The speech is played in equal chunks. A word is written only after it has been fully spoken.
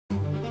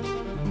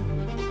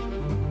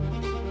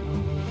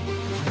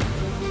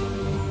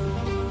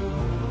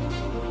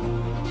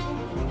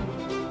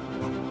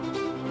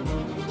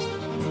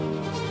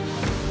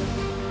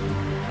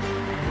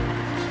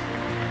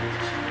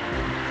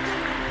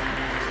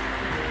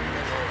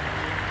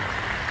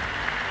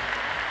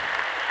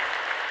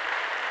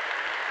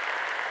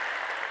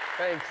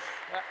Thanks.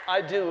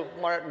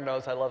 Martin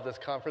knows I love this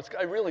conference.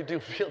 I really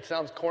do feel, it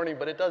sounds corny,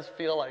 but it does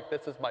feel like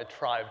this is my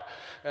tribe.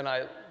 And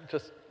I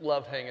just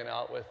love hanging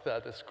out with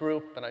this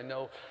group, and I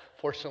know,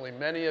 fortunately,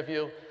 many of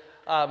you.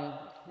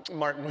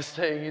 Martin was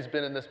saying he's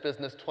been in this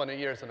business 20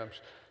 years, and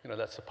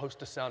that's supposed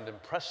to sound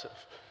impressive.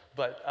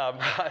 But I'm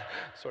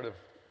sort of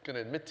going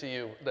to admit to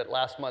you that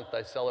last month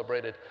I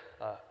celebrated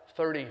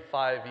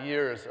 35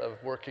 years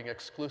of working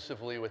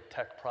exclusively with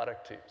tech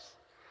product teams.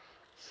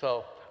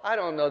 So I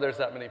don't know there's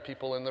that many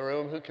people in the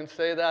room who can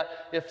say that.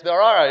 If there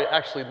are, I'd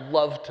actually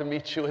love to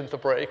meet you at the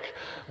break.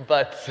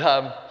 But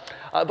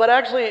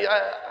actually,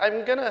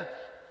 I'm going to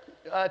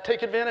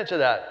take advantage of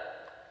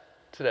that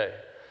today.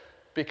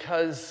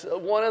 Because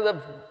one of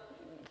the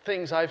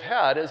things I've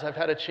had is I've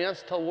had a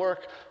chance to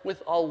work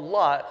with a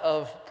lot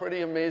of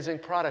pretty amazing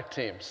product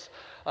teams.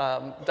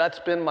 That's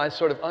been my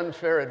sort of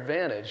unfair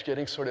advantage,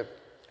 getting sort of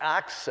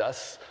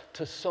access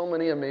to so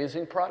many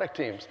amazing product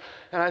teams.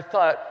 And I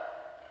thought,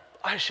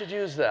 I should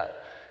use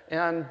that.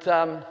 And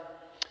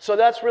so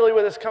that's really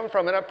where this comes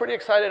from. And I'm pretty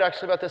excited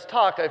actually about this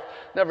talk. I've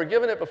never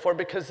given it before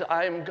because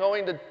I'm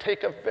going to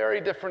take a very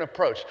different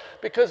approach.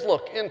 Because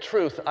look, in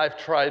truth, I've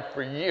tried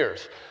for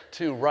years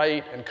to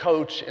write and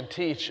coach and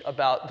teach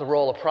about the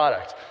role of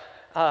product.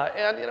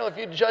 And if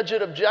you judge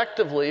it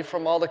objectively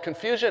from all the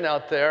confusion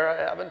out there, I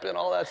haven't been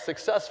all that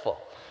successful.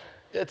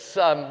 It's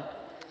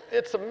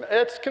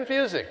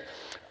confusing.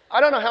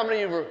 I don't know how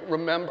many of you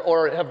remember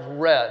or have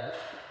read,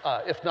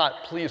 if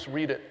not, please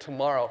read it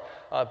tomorrow.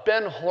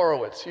 Ben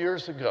Horowitz,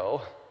 years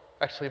ago,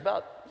 actually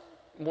about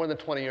more than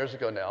 20 years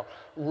ago now,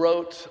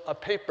 wrote a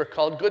paper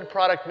called Good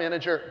Product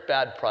Manager,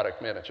 Bad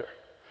Product Manager.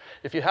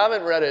 If you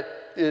haven't read it,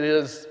 it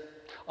is,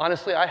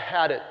 honestly, I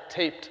had it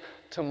taped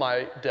to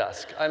my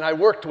desk. And I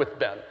worked with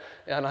Ben.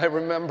 And I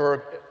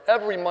remember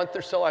every month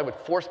or so, I would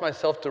force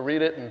myself to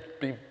read it and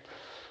be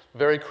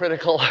very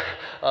critical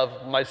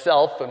of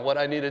myself and what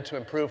I needed to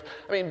improve.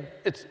 I mean,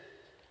 it's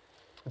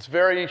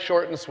very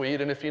short and sweet,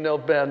 and if you know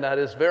Ben, that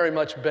is very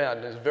much Ben.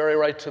 It's very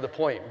right to the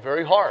point,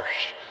 very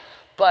harsh.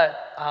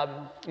 But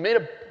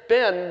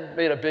Ben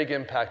made a big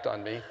impact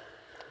on me.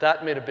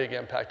 That made a big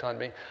impact on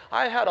me.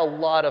 I had a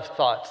lot of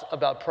thoughts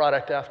about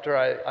product after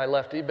I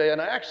left eBay,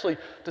 and I actually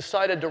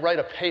decided to write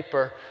a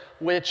paper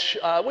which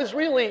was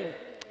really,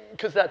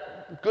 because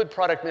that good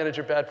product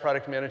manager, bad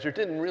product manager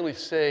didn't really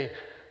say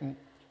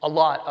a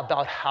lot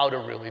about how to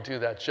really do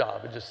that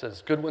job. It just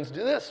says good ones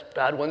do this,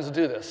 bad ones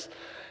do this.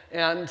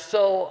 And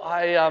so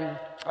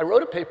I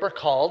wrote a paper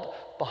called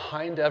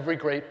Behind Every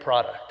Great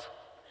Product.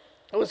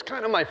 It was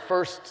kind of my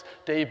first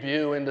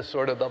debut into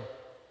sort of the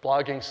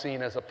blogging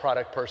scene as a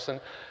product person.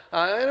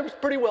 And it was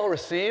pretty well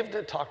received.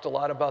 It talked a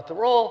lot about the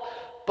role.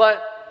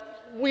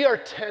 But we are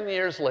 10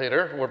 years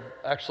later, or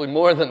actually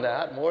more than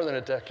that, more than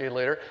a decade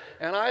later,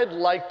 and I'd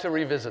like to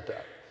revisit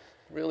that,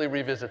 really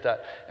revisit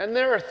that. And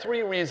there are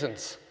 3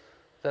 reasons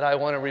that I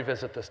want to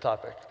revisit this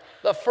topic.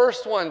 The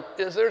first one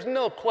is there's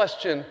no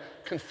question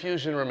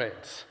confusion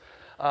remains.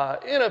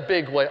 In a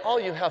big way, all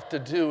you have to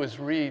do is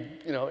read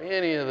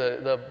any of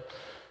the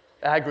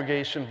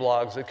aggregation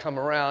blogs that come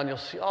around. You'll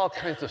see all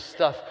kinds of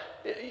stuff.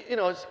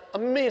 It's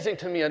amazing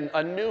to me,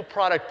 a new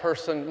product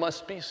person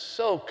must be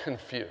so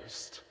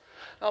confused.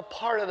 Now,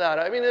 part of that,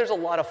 I mean, there's a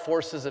lot of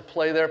forces at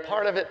play there.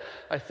 Part of it,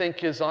 I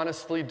think, is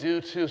honestly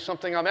due to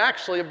something I'm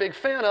actually a big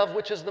fan of,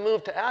 which is the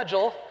move to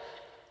Agile.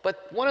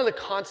 But one of the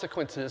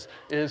consequences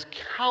is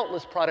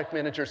countless product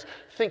managers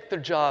think their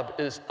job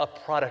is a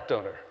product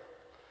owner.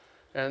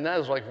 And that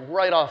is like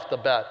right off the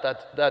bat,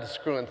 that is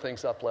screwing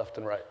things up left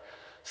and right.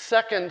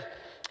 Second,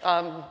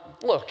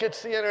 look,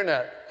 it's the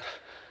internet.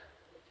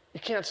 You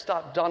can't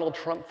stop Donald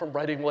Trump from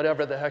writing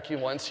whatever the heck he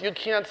wants. You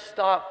can't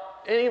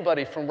stop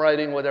anybody from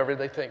writing whatever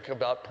they think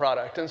about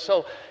product. And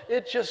so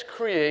it just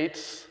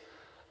creates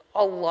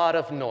a lot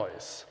of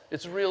noise.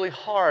 It's really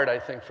hard, I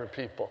think, for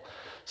people.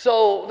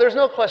 So there's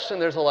no question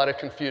there's a lot of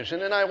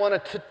confusion, and I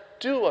wanted to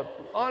do,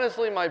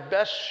 honestly, my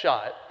best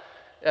shot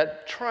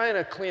at trying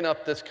to clean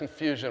up this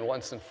confusion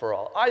once and for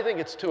all. I think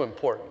it's too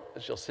important,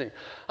 as you'll see.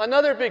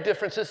 Another big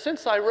difference is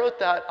since I wrote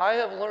that, I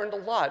have learned a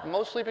lot,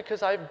 mostly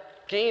because I've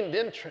gained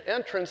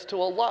entrance to a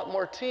lot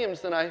more teams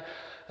than I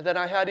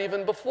had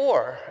even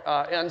before.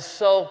 And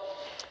so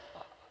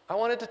I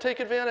wanted to take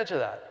advantage of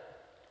that.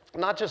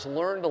 Not just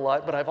learned a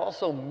lot, but I've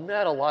also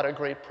met a lot of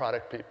great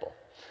product people.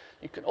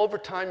 Over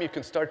time, you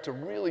can start to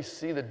really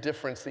see the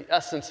difference, the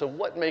essence of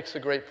what makes a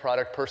great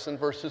product person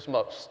versus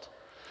most.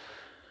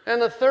 And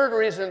the third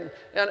reason,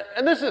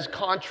 and this is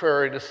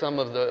contrary to some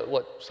of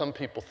what some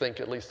people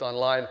think, at least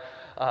online,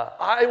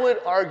 I would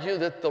argue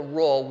that the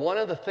role, one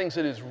of the things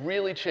that has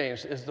really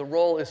changed is the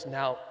role is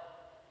now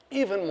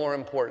even more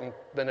important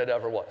than it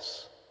ever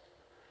was.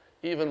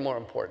 Even more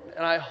important.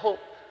 And I hope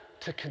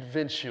to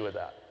convince you of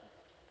that.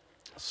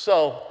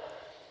 So,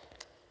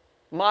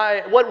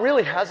 what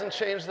really hasn't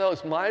changed, though,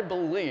 is my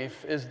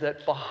belief is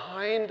that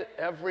behind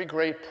every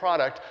great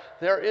product,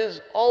 there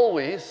is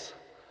always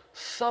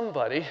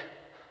somebody.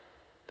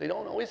 They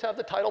don't always have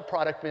the title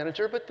product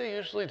manager, but they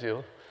usually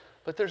do.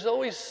 But there's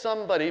always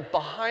somebody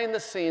behind the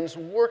scenes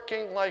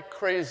working like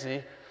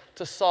crazy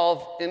to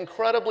solve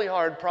incredibly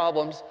hard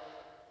problems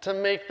to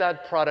make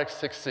that product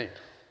succeed.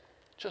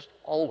 Just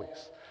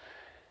always.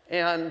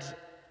 And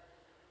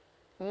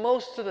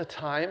most of the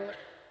time,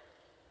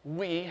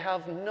 we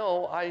have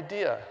no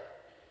idea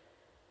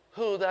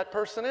who that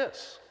person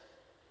is.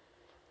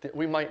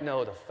 We might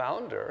know the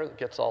founder that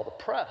gets all the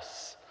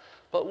press,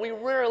 but we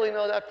rarely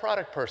know that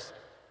product person.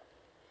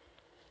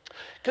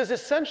 Because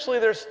essentially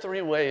there's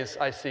three ways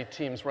I see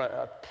teams,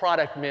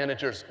 product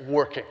managers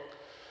working.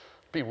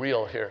 Be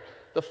real here.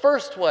 The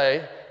first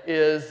way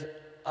is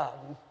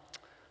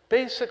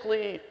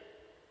basically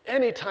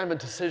anytime a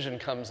decision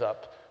comes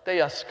up, they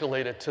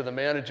escalate it to the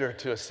manager,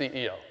 to a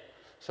CEO.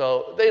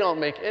 So they don't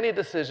make any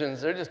decisions,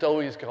 they're just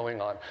always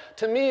going on.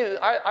 To me,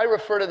 I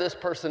refer to this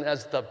person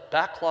as the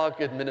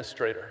backlog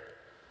administrator.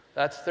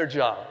 That's their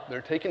job.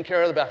 They're taking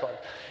care of the backlog.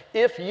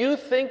 If you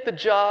think the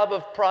job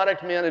of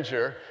product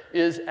manager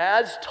is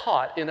as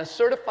taught in a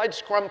certified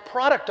Scrum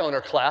product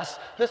owner class,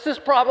 this is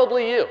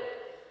probably you.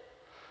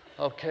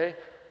 Okay?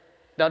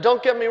 Now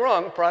don't get me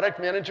wrong, product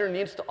manager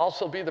needs to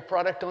also be the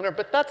product owner,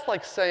 but that's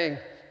like saying,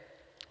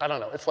 I don't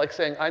know, it's like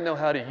saying I know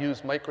how to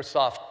use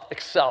Microsoft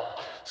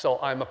Excel, so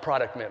I'm a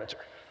product manager.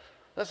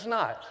 That's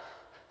not.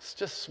 It's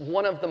just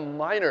one of the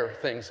minor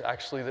things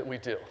actually that we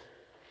do.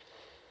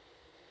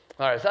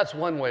 All right, that's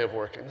one way of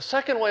working. The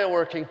second way of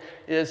working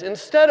is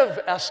instead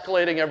of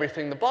escalating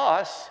everything to the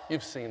boss,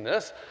 you've seen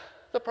this,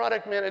 the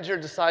product manager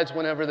decides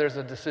whenever there's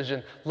a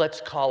decision,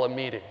 let's call a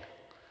meeting.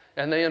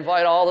 And they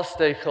invite all the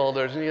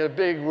stakeholders, and you get a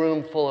big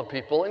room full of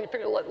people, and you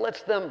figure,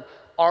 let's them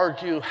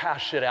argue,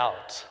 hash it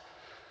out.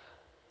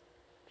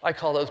 I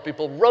call those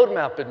people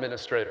roadmap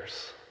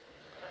administrators.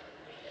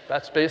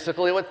 That's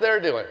basically what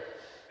they're doing.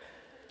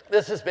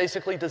 This is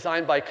basically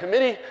designed by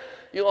committee.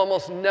 You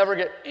almost never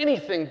get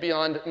anything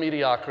beyond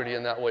mediocrity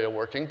in that way of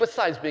working,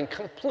 besides being a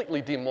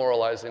completely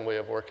demoralizing way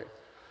of working.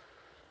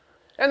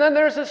 And then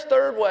there's this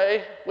third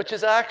way, which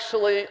is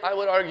actually, I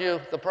would argue,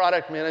 the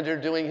product manager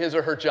doing his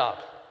or her job.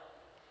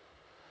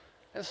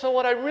 And so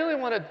what I really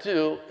want to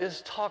do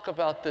is talk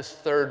about this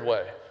third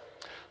way.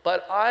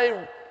 But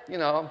I'm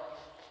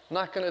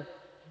not going to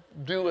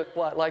do it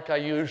like I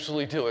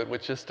usually do it,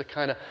 which is to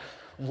kind of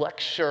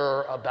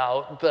lecture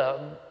about the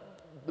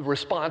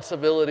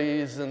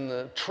responsibilities and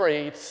the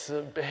traits,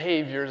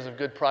 behaviors of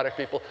good product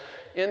people.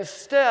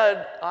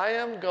 Instead, I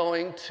am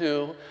going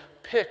to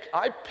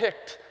I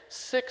picked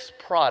 6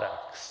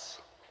 products.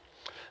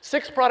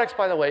 6 products,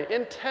 by the way,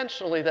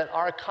 intentionally that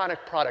are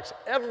iconic products.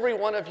 Every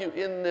one of you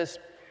in this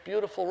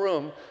beautiful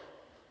room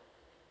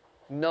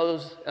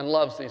knows and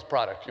loves these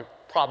products. You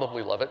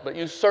probably love it, but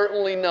you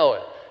certainly know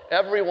it.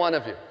 Every one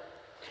of you.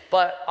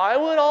 But I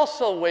would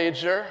also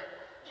wager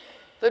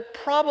that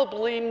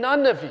probably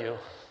none of you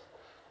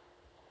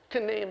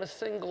can name a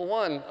single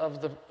one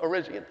of the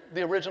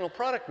original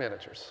product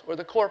managers or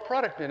the core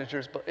product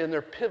managers in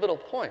their pivotal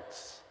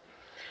points.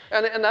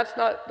 And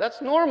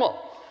that's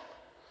normal.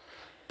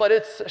 But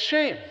it's a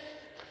shame.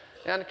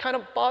 And it kind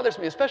of bothers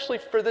me, especially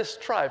for this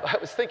tribe. I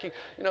was thinking,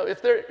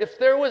 if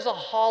there was a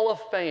hall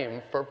of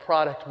fame for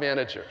product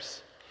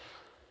managers,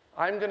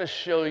 I'm going to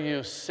show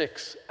you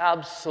 6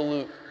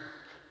 absolute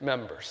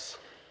members.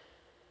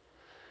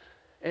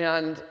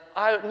 And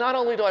not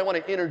only do I want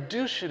to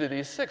introduce you to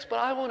these 6, but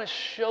I want to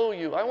show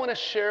you, I want to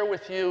share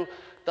with you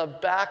the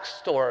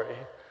backstory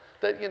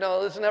that,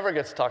 this never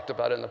gets talked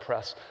about in the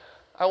press.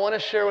 I want to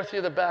share with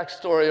you the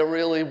backstory of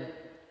really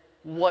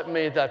what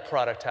made that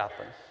product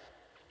happen.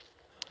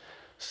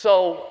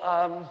 So,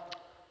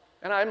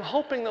 and I'm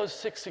hoping those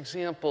 6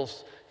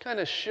 examples kind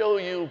of show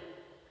you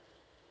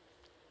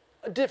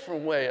a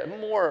different way, a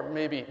more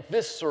maybe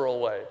visceral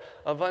way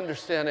of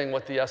understanding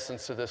what the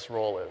essence of this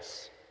role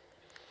is.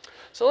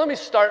 So let me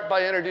start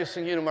by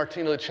introducing you to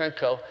Martina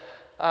Luchenko.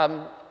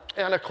 And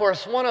of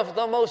course, one of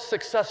the most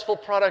successful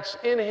products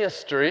in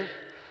history,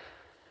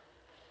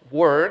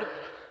 Word.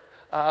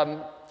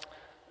 The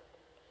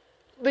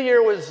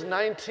year was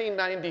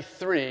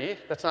 1993.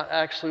 That's not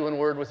actually when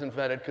Word was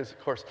invented, because of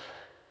course,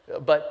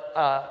 but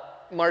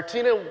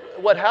Martina,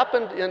 what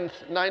happened in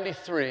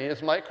 '93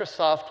 is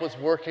Microsoft was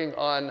working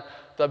on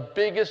the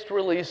biggest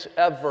release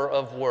ever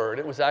of Word.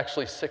 It was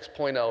actually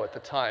 6.0 at the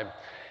time.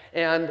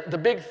 And the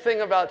big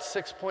thing about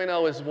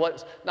 6.0 is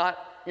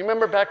you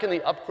remember back in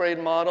the upgrade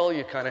model,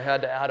 you kind of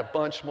had to add a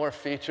bunch more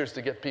features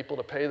to get people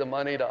to pay the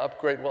money to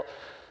upgrade. Well,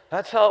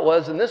 that's how it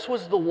was, and this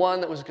was the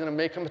one that was going to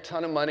make them a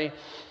ton of money.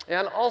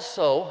 And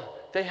also,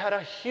 they had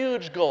a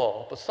huge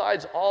goal.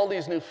 Besides all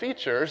these new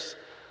features,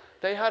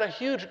 they had a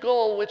huge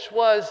goal, which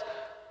was,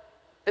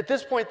 at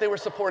this point, they were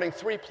supporting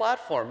 3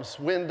 platforms,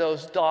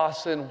 Windows,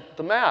 DOS, and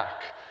the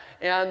Mac.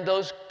 And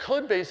those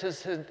code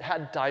bases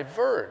had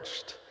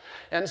diverged.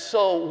 And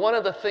so one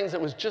of the things that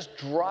was just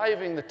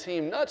driving the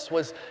team nuts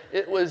was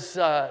it was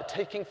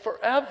taking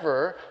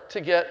forever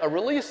to get a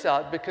release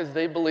out because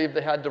they believed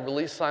they had to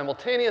release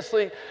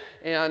simultaneously.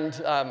 And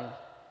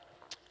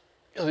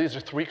these are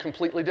 3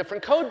 completely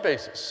different code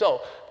bases. So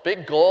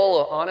big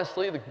goal,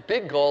 honestly, the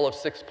big goal of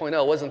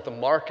 6.0 wasn't the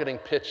marketing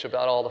pitch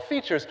about all the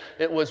features.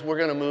 It was we're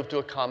going to move to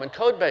a common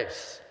code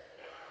base.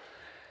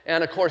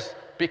 And of course,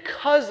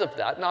 because of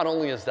that, not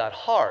only is that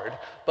hard,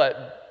 but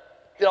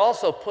it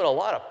also put a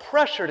lot of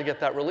pressure to get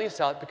that release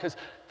out because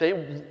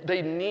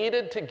they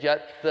needed to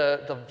get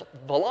the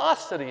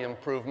velocity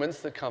improvements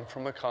that come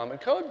from a common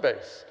code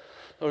base.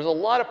 There was a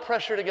lot of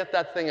pressure to get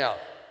that thing out.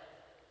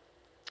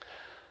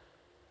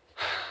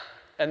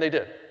 And they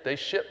did. They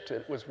shipped.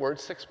 It was Word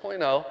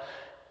 6.0,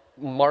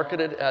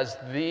 marketed as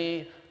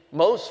the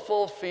most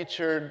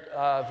full-featured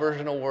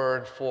version of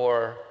Word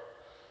for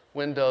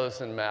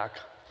Windows and Mac.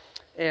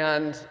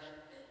 And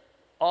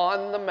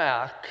on the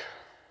Mac,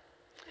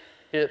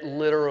 it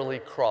literally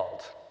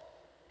crawled.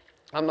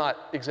 I'm not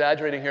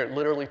exaggerating here. It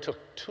literally took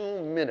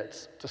 2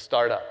 minutes to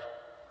start up.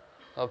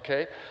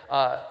 Okay?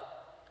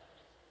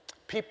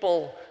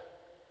 People,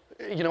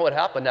 you know what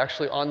happened?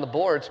 Actually, on the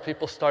boards,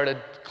 people started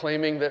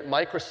claiming that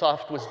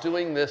Microsoft was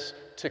doing this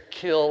to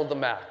kill the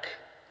Mac.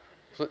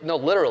 So, no,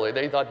 literally,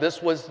 they thought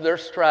this was their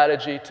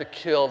strategy to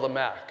kill the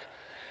Mac.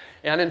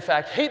 And in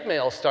fact, hate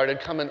mail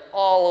started coming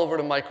all over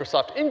to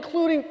Microsoft,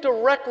 including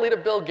directly to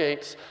Bill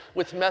Gates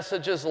with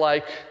messages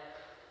like,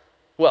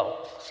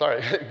 well,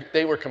 sorry,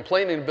 they were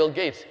complaining to Bill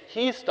Gates.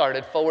 He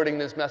started forwarding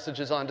these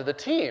messages onto the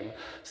team,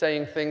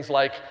 saying things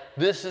like,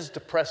 this is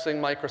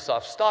depressing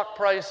Microsoft's stock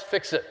price,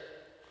 fix it.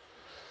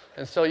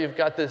 And so you've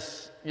got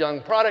this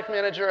young product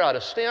manager out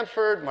of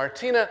Stanford,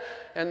 Martina,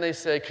 and they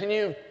say, can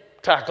you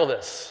tackle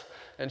this?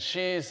 And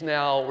she's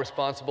now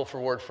responsible for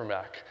Word for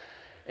Mac.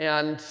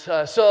 And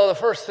so the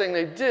first thing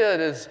they did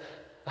is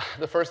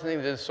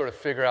sort of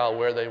figure out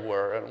where they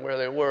were. And where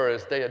they were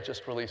is they had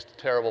just released a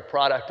terrible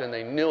product and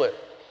they knew it.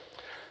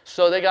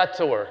 So they got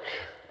to work.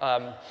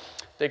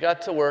 They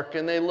got to work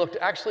and they looked,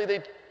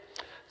 actually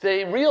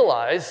they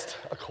realized,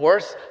 of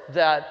course,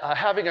 that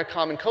having a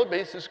common code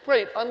base is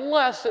great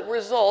unless it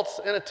results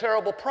in a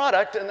terrible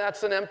product, and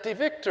that's an empty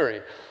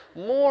victory.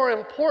 More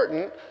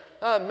important,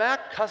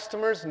 Mac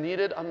customers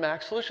needed a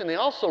Mac solution. They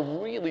also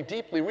really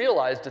deeply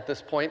realized at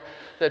this point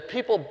that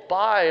people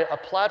buy a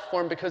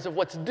platform because of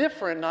what's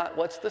different, not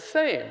what's the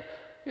same.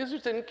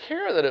 Users didn't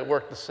care that it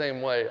worked the same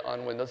way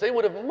on Windows. They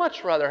would have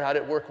much rather had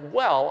it work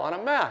well on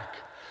a Mac.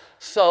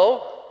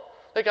 So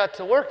they got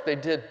to work. They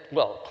did,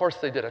 well, of course,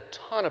 they did a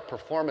ton of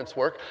performance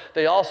work.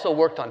 They also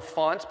worked on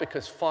fonts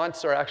because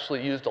fonts are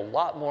actually used a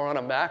lot more on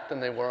a Mac than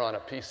they were on a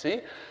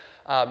PC.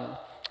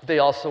 They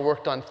also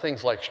worked on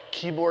things like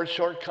keyboard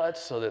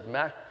shortcuts so that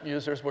Mac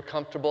users were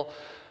comfortable.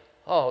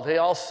 Oh, they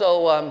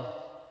also,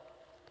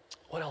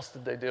 what else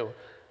did they do?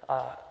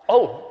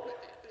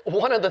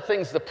 One of the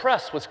things the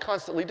press was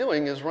constantly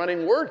doing is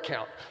running word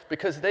count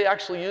because they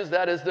actually use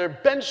that as their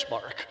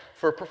benchmark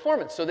for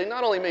performance. So they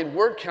not only made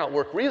word count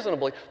work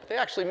reasonably, but they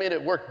actually made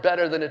it work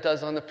better than it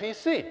does on the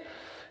PC.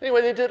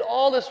 Anyway, they did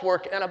all this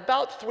work, and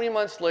about 3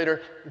 months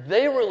later,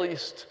 they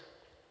released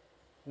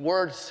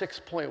Word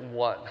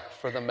 6.1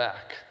 for the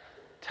Mac.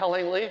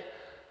 Tellingly,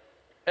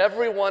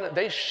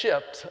 they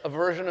shipped a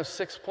version of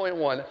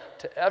 6.1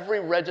 to every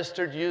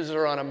registered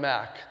user on a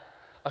Mac,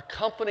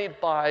 accompanied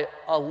by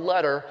a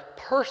letter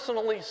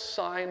personally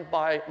signed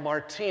by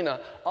Martina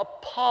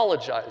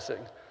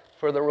apologizing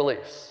for the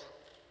release.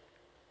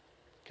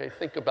 Okay,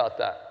 think about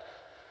that.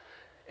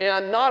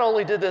 And not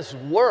only did this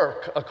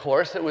work, of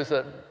course, it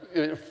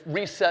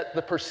reset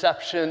the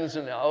perceptions,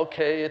 and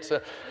okay, it's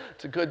a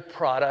good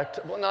product.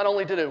 Well, not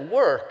only did it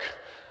work,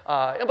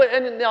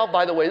 and now,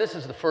 by the way, this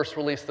is the first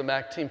release the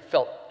Mac team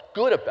felt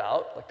good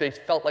about. Like they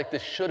felt like they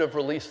should have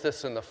released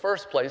this in the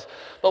first place.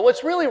 But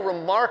what's really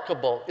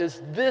remarkable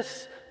is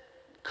this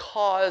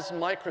caused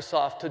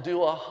Microsoft to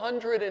do a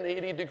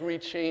 180-degree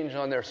change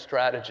on their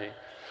strategy.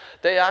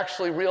 They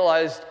actually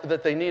realized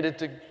that they needed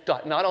to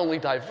not only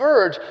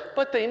diverge,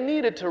 but they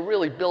needed to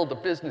really build a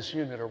business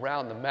unit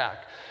around the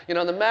Mac. You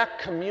know, the Mac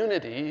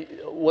community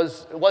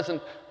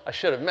wasn't, I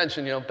should have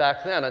mentioned,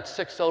 back then at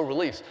 6.0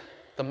 release,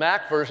 the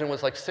Mac version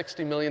was like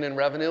 60 million in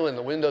revenue, and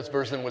the Windows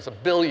version was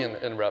 $1 billion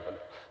in revenue.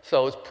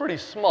 So it's pretty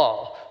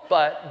small,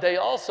 but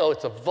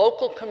it's a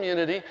vocal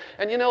community.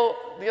 And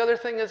the other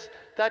thing is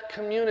that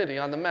community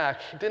on the Mac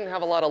didn't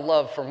have a lot of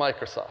love for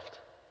Microsoft.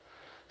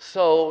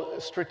 So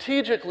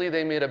strategically,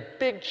 they made a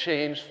big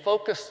change,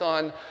 focused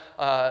on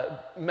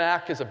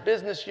Mac as a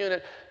business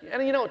unit.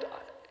 And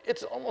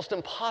it's almost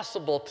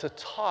impossible to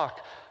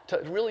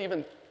really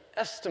even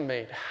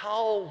estimate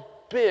how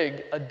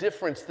big a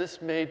difference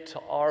this made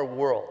to our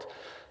world.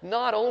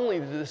 Not only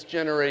did this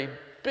generate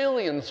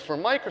billions for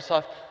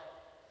Microsoft,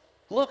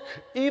 look,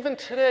 even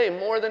today,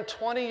 more than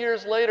 20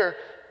 years later,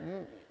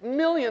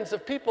 millions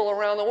of people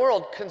around the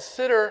world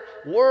consider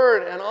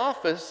Word and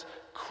Office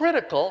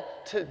critical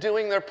to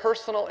doing their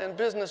personal and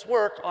business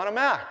work on a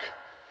Mac.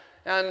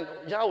 And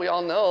yeah, we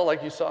all know,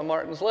 like you saw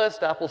Martin's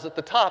list, Apple's at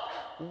the top.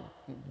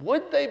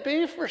 Would they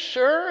be for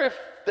sure if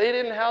they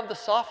didn't have the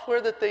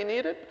software that they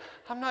needed?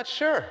 I'm not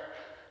sure.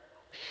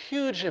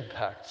 Huge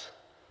impact.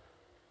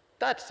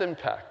 That's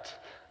impact.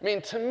 I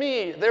mean, to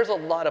me, there's a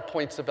lot of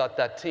points about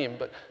that team,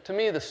 but to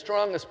me, the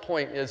strongest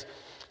point is,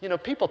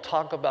 people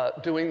talk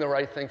about doing the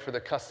right thing for the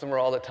customer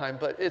all the time,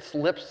 but it's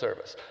lip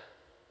service.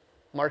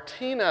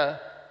 Martina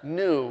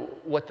knew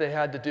what they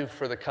had to do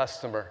for the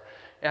customer,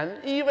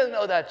 And even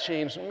though that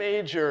changed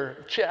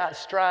major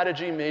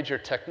strategy, major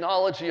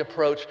technology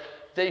approach,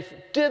 they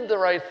did the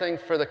right thing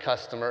for the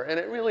customer, and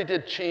it really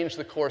did change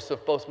the course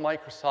of both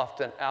Microsoft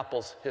and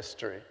Apple's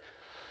history.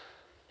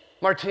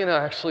 Martina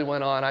actually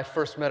went on. I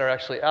first met her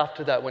actually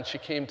after that when she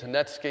came to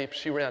Netscape.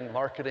 She ran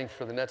marketing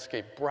for the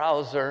Netscape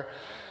browser.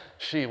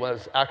 She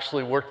was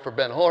actually worked for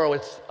Ben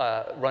Horowitz,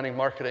 running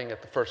marketing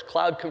at the first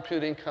cloud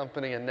computing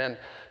company, and then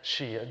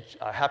she,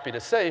 happy to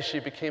say, she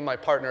became my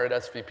partner at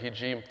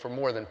SVPG for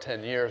more than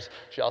 10 years.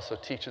 She also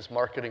teaches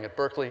marketing at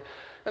Berkeley.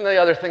 And the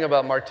other thing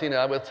about Martina,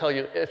 I will tell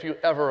you, if you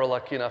ever are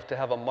lucky enough to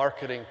have a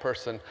marketing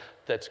person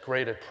that's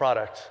great at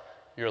product,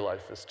 your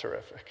life is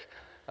terrific.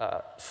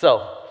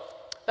 So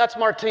that's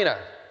Martina.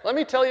 Let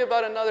me tell you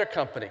about another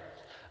company.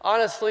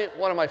 Honestly,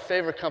 one of my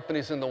favorite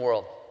companies in the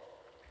world.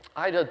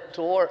 I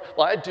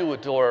do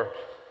adore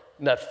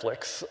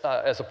Netflix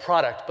as a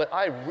product, but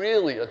I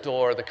really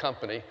adore the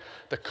company.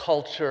 The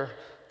culture,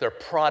 their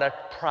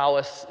product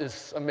prowess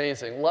is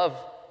amazing. Love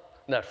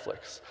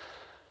Netflix.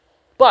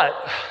 But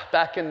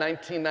back in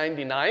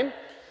 1999,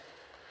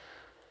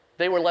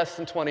 they were less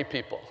than 20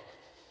 people.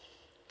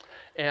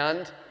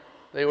 And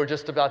they were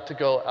just about to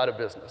go out of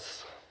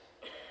business.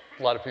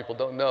 A lot of people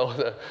don't know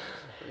the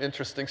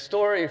interesting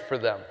story for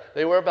them.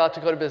 They were about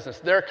to go to business.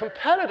 Their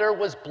competitor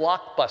was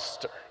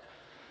Blockbuster.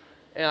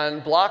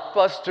 And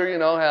Blockbuster, you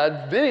know,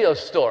 had video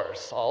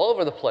stores all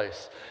over the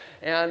place.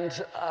 And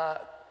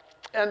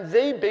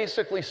they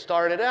basically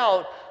started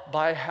out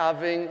by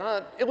having,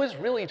 it was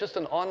really just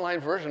an online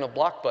version of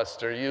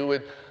Blockbuster. You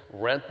would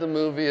rent the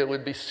movie, it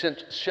would be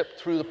shipped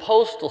through the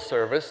postal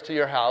service to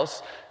your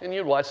house, and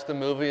you'd watch the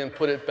movie and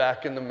put it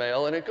back in the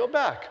mail, and it'd go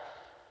back.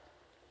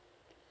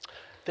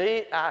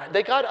 They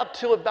got up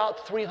to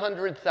about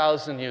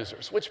 300,000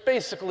 users, which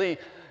basically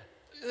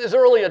is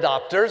early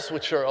adopters,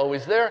 which are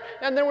always there,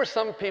 and there were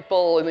some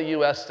people in the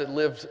US that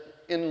lived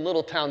in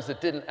little towns that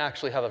didn't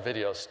actually have a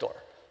video store.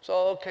 So,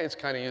 okay, it's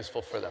kind of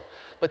useful for them.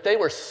 But they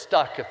were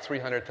stuck at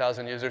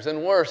 300,000 users,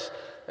 and worse,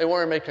 they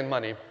weren't making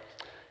money.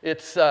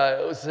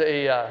 So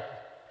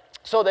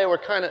they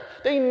were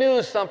they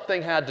knew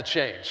something had to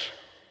change.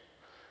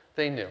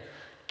 They knew.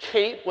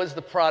 Kate was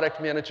the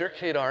product manager,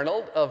 Kate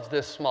Arnold, of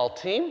this small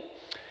team.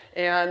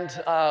 And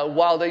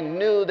while they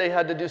knew they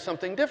had to do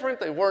something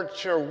different, they weren't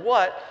sure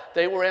what,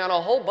 they ran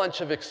a whole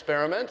bunch of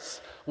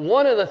experiments.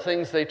 One of the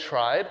things they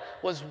tried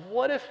was,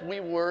 what if we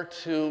were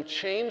to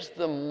change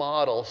the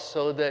model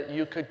so that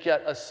you could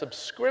get a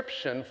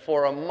subscription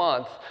for a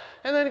month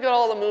and then get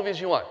all the movies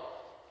you want?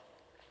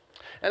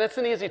 And it's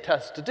an easy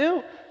test to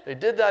do. They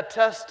did that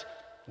test.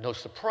 No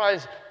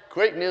surprise.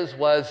 Great news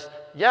was,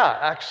 yeah,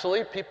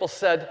 actually, people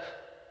said,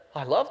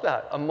 I love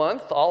that. A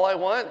month, all I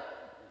want,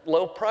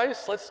 low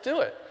price, let's do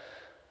it.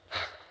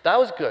 That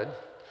was good.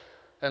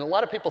 And a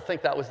lot of people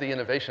think that was the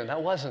innovation.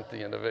 That wasn't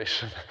the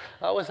innovation.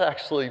 That was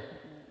actually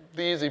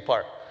the easy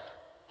part.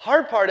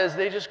 Hard part is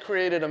they just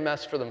created a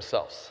mess for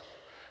themselves.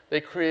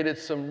 They created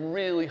some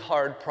really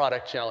hard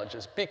product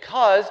challenges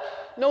because,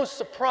 no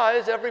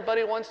surprise,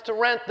 everybody wants to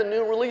rent the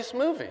new release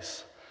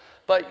movies.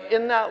 But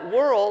in that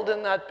world,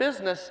 in that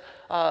business,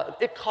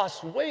 it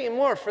costs way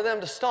more for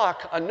them to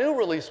stock a new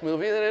release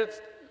movie than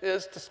it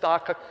is to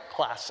stock a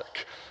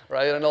classic,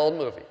 right, an old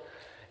movie.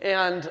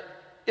 And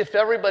if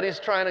everybody's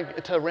trying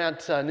to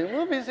rent new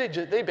movies,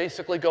 they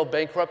basically go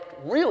bankrupt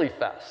really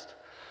fast.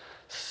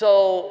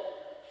 So,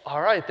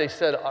 all right, they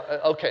said,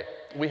 okay,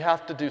 we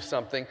have to do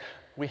something.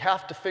 We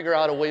have to figure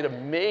out a way to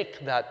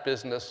make that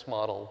business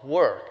model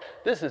work.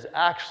 This is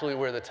actually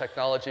where the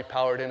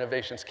technology-powered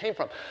innovations came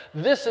from.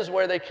 This is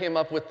where they came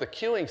up with the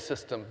queuing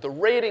system, the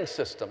rating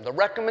system, the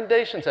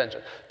recommendations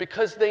engine,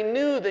 because they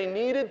knew they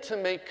needed to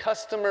make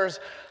customers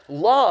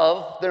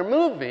love their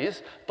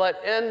movies, but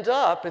end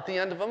up at the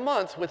end of a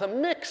month with a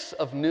mix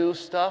of new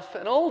stuff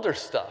and older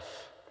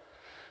stuff.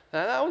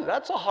 Now,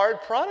 that's a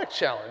hard product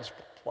challenge.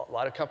 A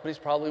lot of companies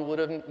probably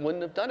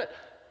wouldn't have done it.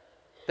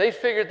 They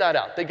figured that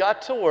out. They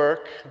got to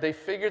work. They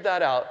figured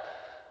that out.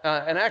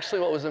 And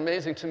actually, what was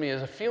amazing to me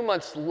is a few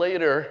months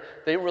later,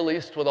 they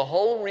released with a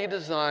whole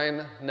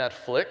redesign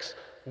Netflix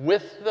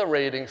with the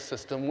rating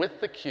system, with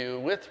the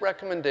queue, with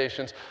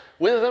recommendations,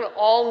 with an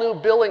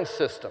all-new billing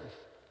system.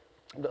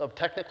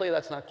 Technically,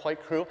 that's not quite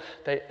true.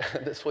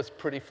 This was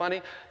pretty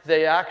funny.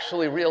 They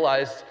actually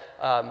realized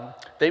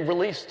they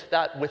released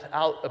that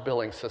without a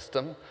billing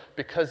system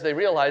because they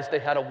realized they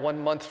had a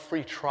 1-month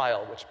free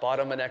trial, which bought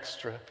them an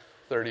extra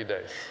 30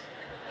 days,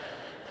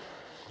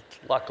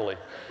 luckily.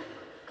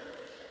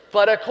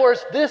 But of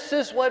course, this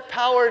is what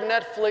powered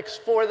Netflix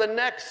for the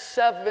next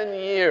 7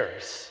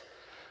 years.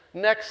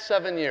 Next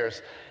 7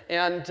 years.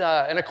 And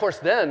of course,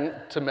 then,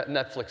 to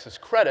Netflix's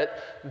credit,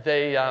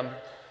 they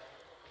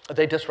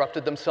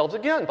disrupted themselves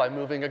again by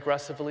moving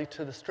aggressively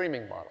to the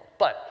streaming model.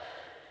 But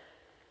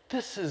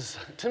this is,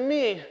 to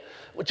me,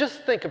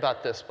 just think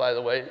about this, by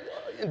the way.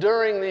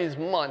 During these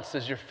months,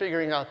 as you're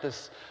figuring out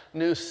this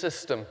new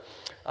system,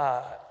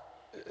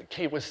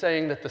 Kate was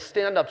saying that the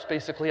stand-ups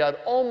basically had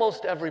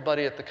almost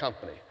everybody at the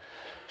company.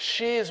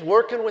 She's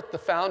working with the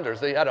founders.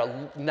 They had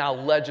a now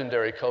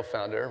legendary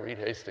co-founder, Reed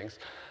Hastings.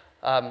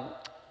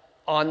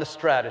 on the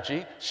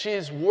strategy.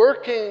 She's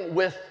working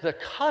with the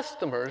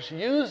customers,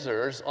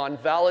 users, on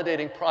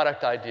validating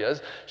product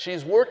ideas.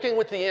 She's working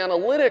with the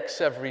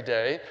analytics every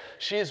day.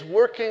 She's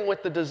working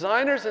with the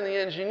designers and the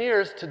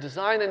engineers to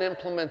design and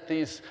implement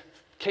these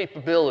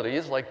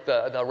capabilities, like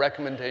the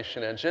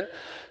recommendation engine.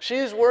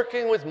 She's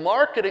working with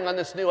marketing on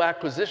this new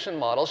acquisition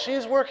model.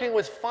 She's working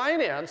with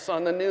finance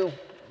on the new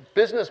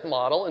business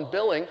model and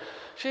billing.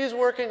 She's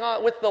working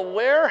with the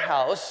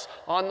warehouse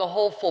on the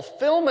whole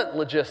fulfillment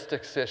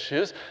logistics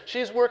issues.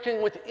 She's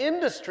working with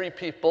industry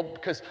people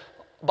because,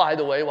 by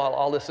the way, while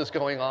all this is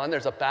going on,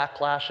 there's a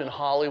backlash in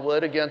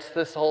Hollywood against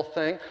this whole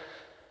thing.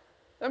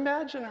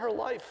 Imagine her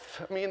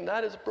life. I mean,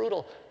 that is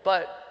brutal,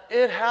 but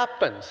it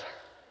happens.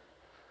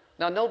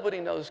 Now, nobody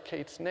knows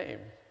Kate's name,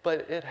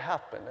 but it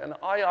happened. And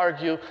I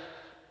argue,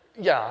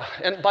 yeah,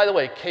 and by the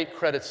way, Kate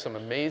credits some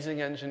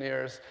amazing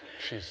engineers.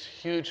 She's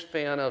a huge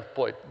fan of,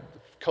 boy,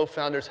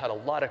 co-founders had a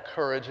lot of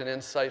courage and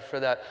insight for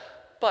that.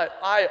 But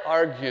I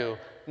argue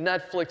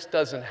Netflix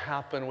doesn't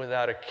happen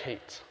without a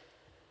Kate.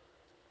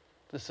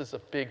 This is a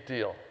big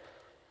deal.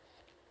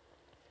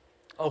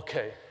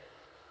 Okay.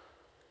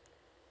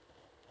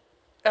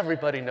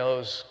 Everybody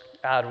knows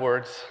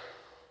AdWords.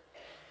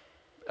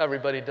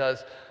 Everybody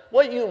does.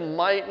 What you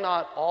might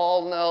not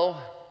all know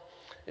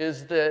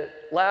is that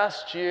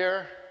last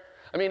year,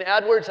 I mean,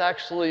 AdWords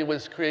actually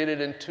was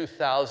created in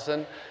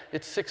 2000.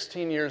 It's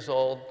 16 years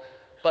old.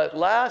 But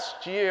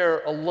last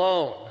year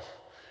alone,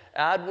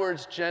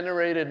 AdWords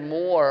generated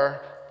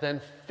more than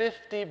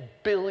 $50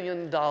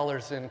 billion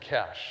in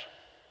cash.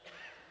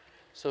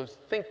 So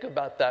think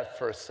about that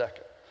for a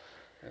second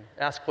and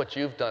ask what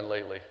you've done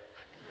lately.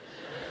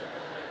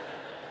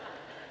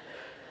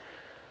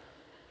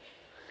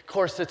 Of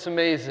course, it's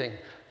amazing.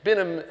 Been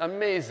an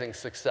amazing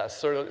success.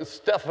 Sort of, it's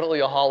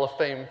definitely a Hall of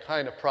Fame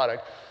kind of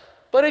product.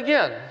 But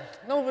again,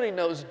 nobody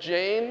knows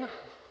Jane.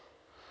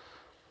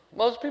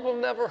 Most people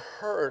have never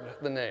heard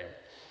the name.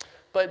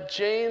 But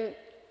Jane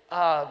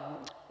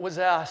was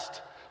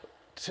asked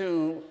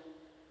to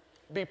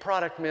be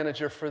product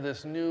manager for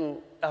this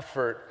new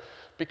effort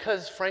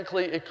because,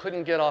 frankly, it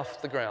couldn't get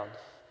off the ground.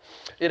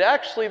 It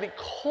actually, the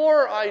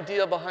core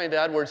idea behind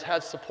AdWords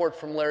had support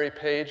from Larry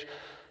Page,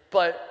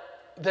 but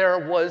there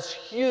was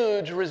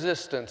huge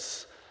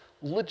resistance,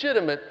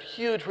 legitimate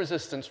huge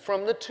resistance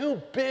from the two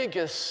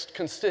biggest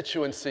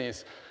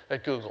constituencies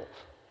at Google.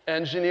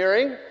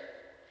 Engineering.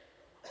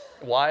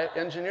 Why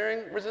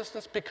engineering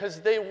resistance? Because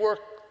they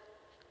worked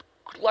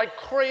like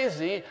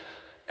crazy,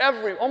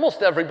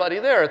 almost everybody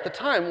there at the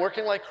time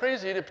working like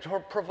crazy to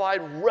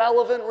provide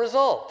relevant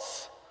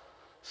results.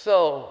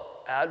 So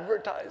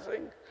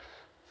advertising,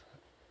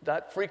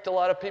 that freaked a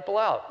lot of people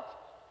out.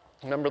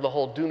 Remember the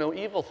whole do no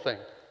evil thing?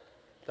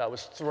 That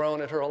was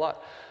thrown at her a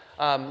lot.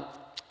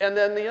 And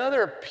then the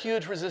other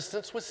huge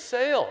resistance was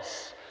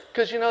sales,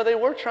 because, you know, they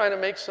were trying to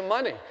make some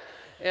money.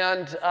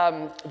 And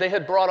they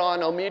had brought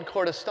on Omid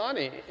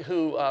Kordestani,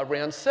 who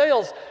ran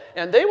sales,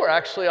 and they were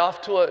actually off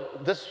to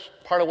this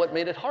part of what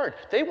made it hard.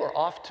 They were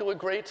off to a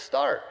great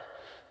start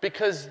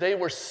because they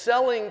were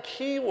selling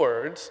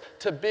keywords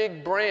to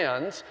big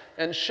brands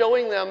and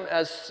showing them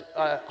as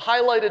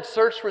highlighted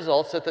search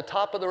results at the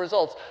top of the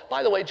results.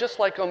 By the way, just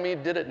like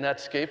Omid did at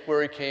Netscape,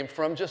 where he came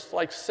from, just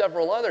like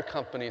several other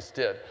companies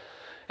did.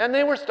 And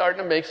they were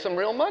starting to make some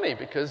real money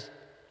because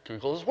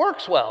Google's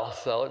works well,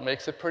 so it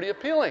makes it pretty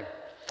appealing.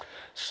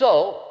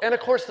 So, and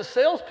of course the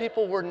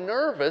salespeople were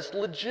nervous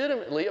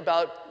legitimately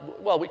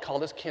about, well, we call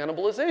this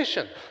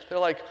cannibalization. They're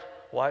like,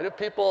 why do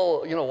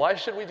people, you know, why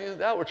should we do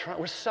that?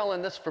 We're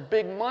selling this for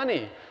big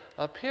money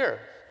up here.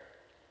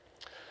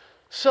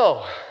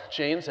 So,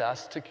 Jane's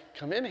asked to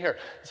come in here.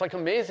 It's like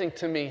amazing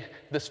to me,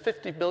 this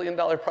 $50 billion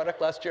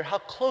product last year, how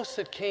close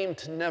it came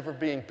to never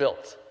being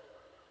built.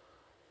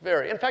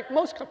 Very. In fact,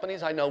 most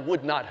companies I know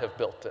would not have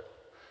built it.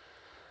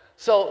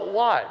 So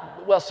why?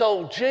 Well,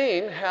 so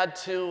Jane had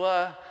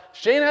to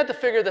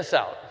figure this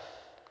out.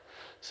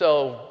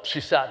 So she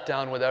sat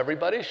down with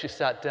everybody. She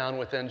sat down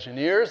with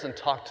engineers and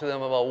talked to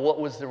them about what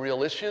was the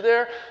real issue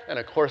there. And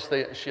of course,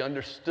 she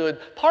understood.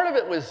 Part of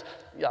it was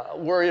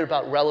worried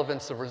about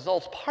relevance of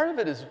results. Part of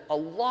it is a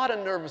lot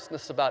of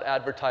nervousness about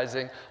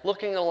advertising,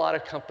 looking at a lot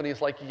of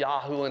companies like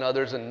Yahoo and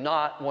others and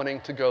not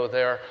wanting to go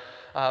there.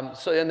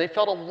 And they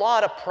felt a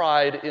lot of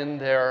pride in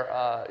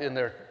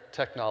their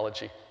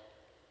technology.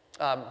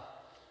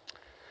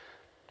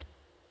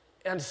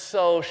 And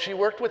so she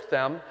worked with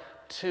them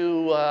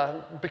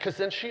because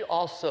then she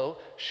also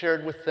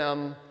shared with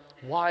them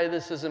why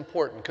this is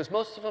important, because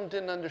most of them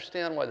didn't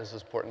understand why this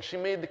is important. She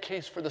made the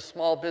case for the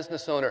small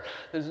business owner.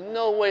 There's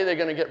no way they're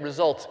going to get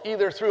results,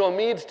 either through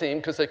Omid's team,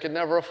 because they could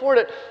never afford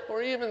it,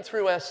 or even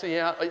through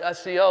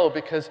SEO,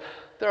 because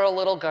they're a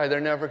little guy,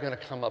 they're never going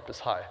to come up as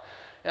high.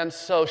 And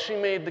so she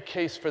made the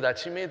case for that.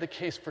 She made the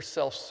case for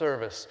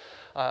self-service.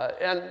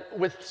 And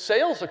with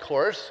sales, of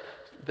course,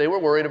 they were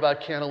worried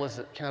about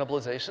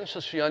cannibalization,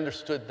 so she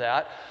understood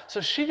that.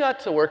 So she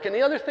got to work, and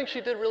the other thing she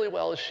did really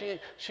well is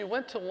she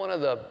went to one of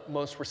the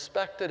most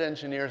respected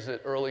engineers at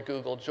early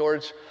Google,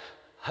 George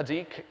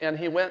Hadik, and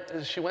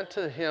she went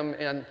to him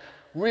and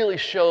really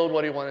showed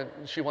what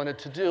she wanted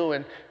to do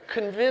and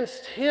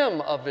convinced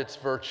him of its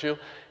virtue,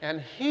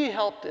 and he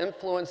helped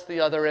influence the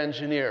other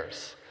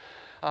engineers.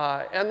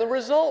 And the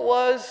result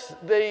was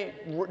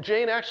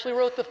Jane actually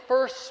wrote the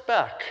first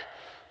spec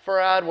for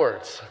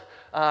AdWords,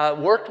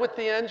 worked with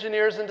the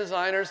engineers and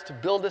designers to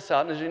build this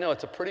out, and as you know,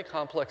 it's a pretty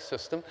complex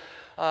system.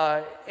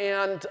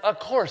 And of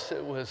course,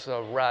 it was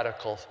a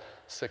radical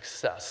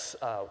success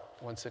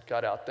once it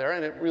got out there,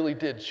 and it really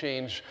did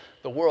change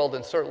the world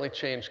and certainly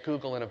changed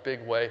Google in a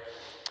big way.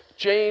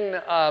 Jane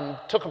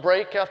took a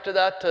break after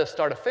that to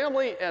start a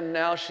family, and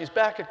now she's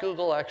back at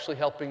Google actually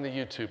helping the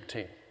YouTube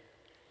team.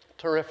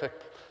 Terrific,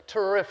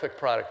 terrific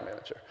product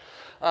manager.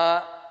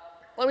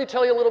 Let me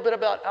tell you a little bit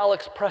about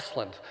Alex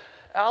Pressland.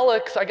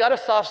 Alex, I got a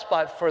soft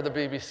spot for the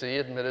BBC,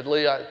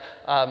 admittedly,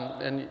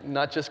 and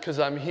not just because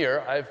I'm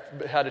here. I've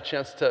had a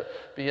chance to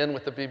be in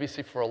with the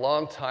BBC for a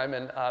long time,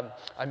 and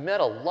I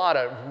met a lot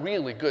of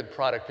really good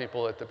product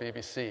people at the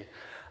BBC.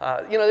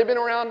 You know, they've been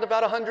around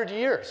about 100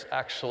 years,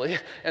 actually,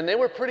 and they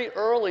were pretty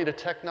early to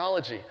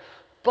technology.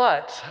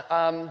 But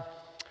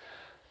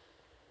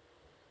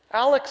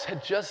Alex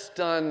had just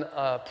done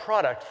a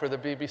product for the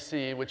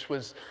BBC,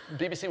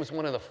 BBC was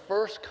one of the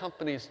first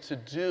companies to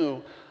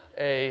do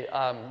a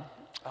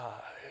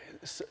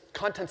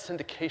content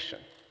syndication.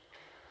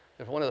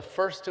 They were one of the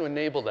first to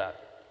enable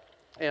that.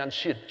 And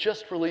she had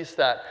just released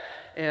that,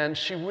 and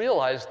she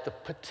realized the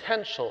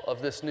potential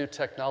of this new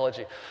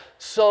technology.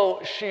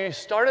 So she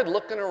started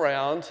looking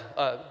around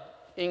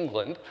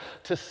England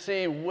to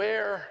see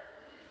where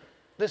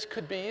this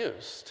could be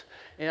used.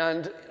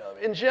 And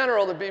in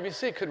general, the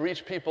BBC could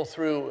reach people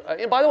through,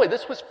 and by the way,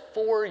 this was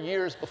 4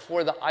 years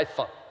before the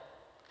iPhone,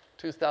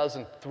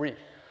 2003.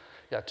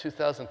 Yeah,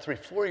 2003,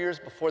 4 years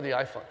before the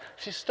iPhone.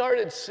 She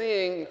started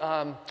seeing,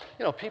 you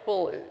know,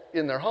 people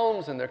in their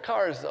homes, in their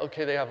cars.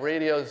 Okay, they have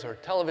radios or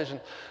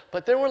television,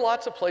 but there were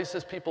lots of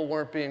places people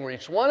weren't being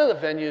reached. One of the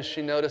venues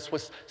she noticed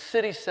was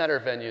city center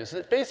venues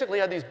that basically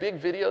had these big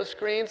video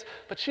screens,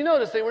 but she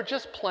noticed they were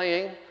just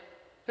playing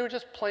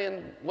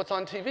what's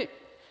on TV.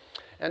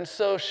 And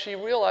so she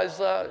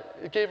realized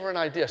it gave her an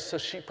idea. So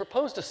she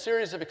proposed a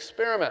series of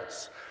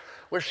experiments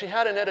where she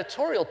had an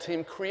editorial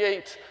team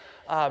create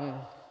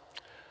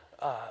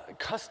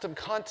custom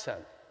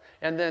content,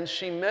 and then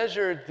she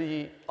measured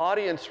the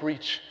audience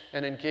reach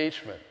and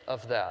engagement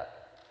of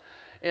that.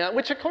 And,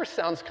 which of course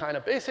sounds kind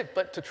of basic,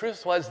 but the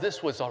truth was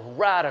this was a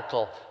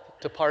radical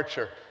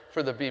departure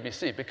for the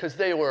BBC because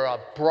they were a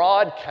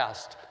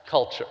broadcast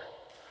culture.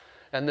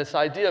 And this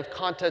idea of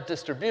content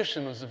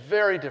distribution was a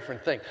very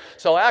different thing.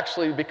 So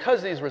actually,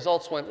 because these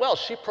results went well,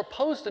 she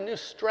proposed a new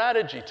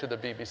strategy to the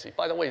BBC.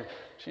 By the way,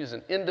 she's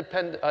an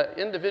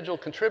individual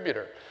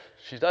contributor.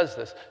 She does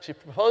this. She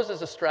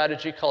proposes a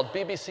strategy called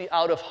BBC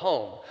Out of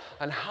Home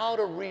on how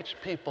to reach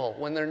people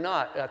when they're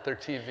not at their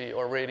TV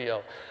or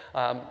radio.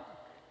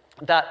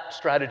 That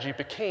strategy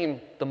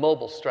became the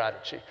mobile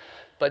strategy.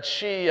 But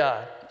she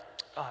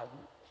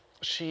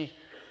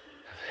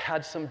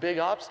had some big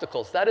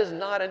obstacles. That is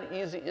not an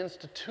easy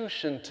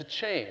institution to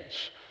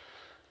change.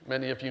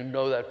 Many of you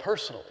know that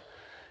personally.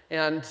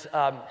 And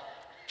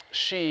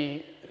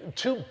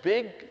two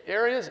big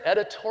areas,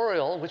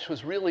 editorial, which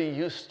was really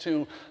used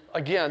to,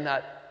 again,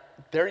 that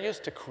they're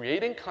used to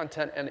creating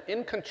content and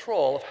in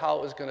control of how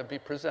it was going to be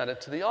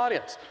presented to the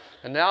audience.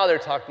 And now they're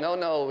talking,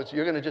 no,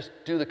 you're going to just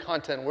do the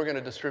content, we're going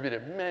to distribute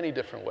it many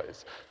different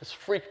ways. This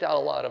freaked out a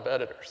lot of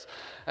editors.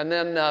 And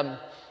then,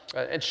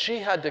 and she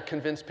had to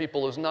convince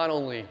people it was not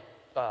only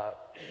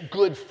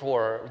good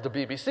for the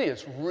BBC,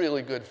 it's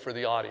really good for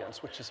the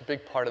audience, which is a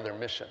big part of their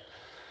mission.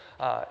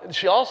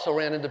 She also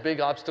ran into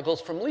big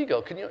obstacles from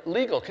legal. Can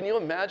you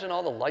imagine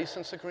all the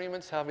license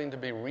agreements having to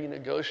be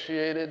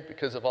renegotiated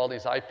because of all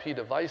these IP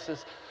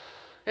devices?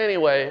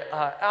 Anyway,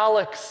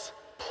 Alex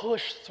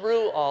pushed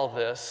through all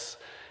this,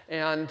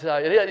 and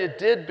it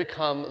did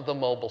become the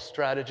mobile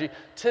strategy.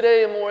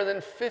 Today, more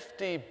than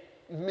 50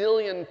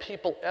 million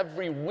people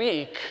every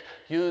week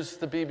use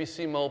the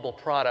BBC mobile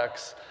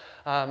products.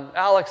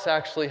 Alex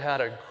actually had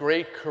a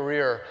great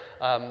career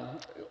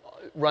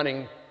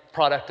running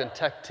product and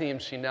tech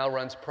teams. She now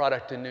runs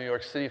product in New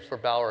York City for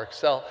Bauer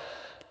Excel.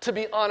 To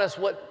be honest,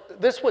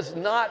 this was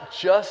not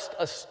just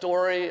a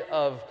story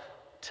of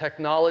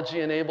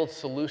technology-enabled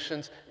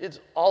solutions.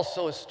 It's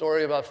also a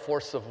story about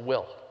force of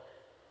will.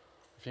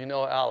 If you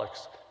know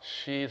Alex,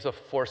 she's a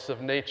force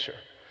of nature.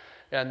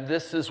 And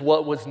this is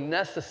what was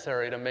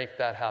necessary to make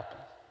that happen.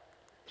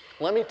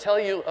 Let me tell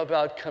you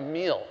about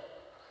Camille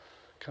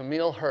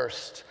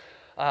Hurst.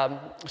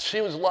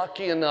 She was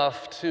lucky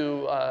enough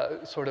to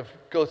sort of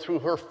go through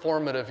her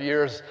formative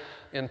years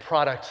in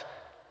product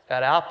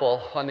at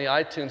Apple on the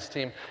iTunes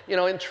team. You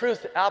know, in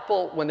truth,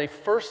 Apple, when they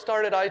first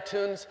started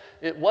iTunes,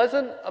 it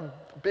wasn't a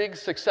big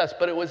success,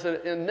 but it was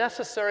a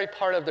necessary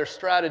part of their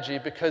strategy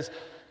because,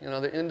 you know,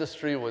 the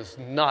industry was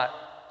not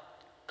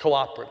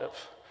cooperative.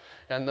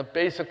 And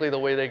basically the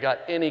way they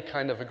got any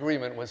kind of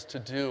agreement was to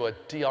do a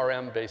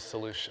DRM-based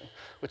solution,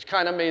 which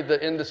kind of made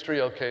the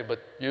industry okay,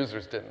 but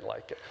users didn't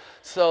like it.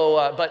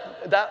 So,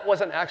 but that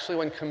wasn't actually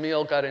when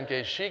Camille got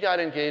engaged. She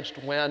got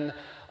engaged when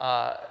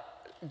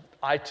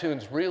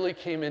iTunes really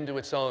came into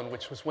its own,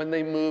 which was when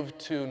they moved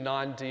to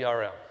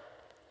non-DRM.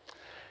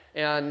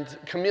 And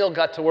Camille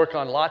got to work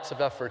on lots of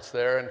efforts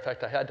there. In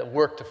fact, I had to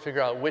work to figure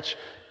out which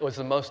was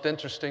the most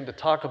interesting to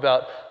talk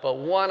about. But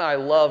one I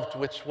loved,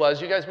 which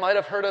was, you guys might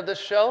have heard of this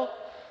show,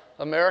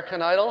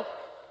 American Idol?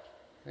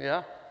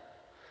 Yeah?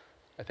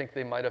 I think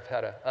they might have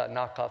had a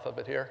knockoff of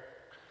it here.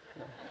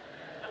 No.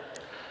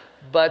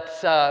 But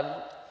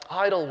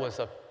Idol was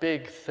a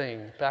big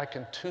thing back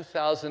in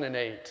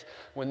 2008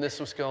 when this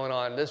was going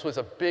on. This was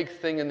a big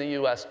thing in the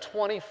US.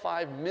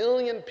 25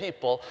 million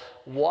people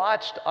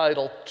watched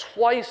Idol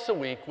twice a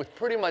week with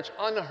pretty much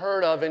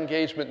unheard of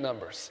engagement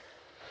numbers.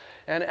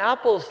 And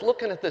Apple's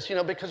looking at this, you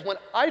know, because when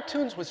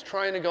iTunes was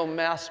trying to go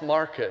mass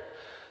market,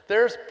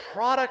 there's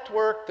product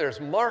work, there's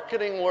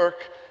marketing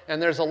work,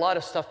 and there's a lot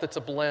of stuff that's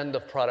a blend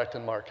of product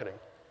and marketing.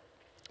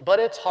 But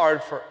it's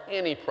hard for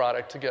any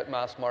product to get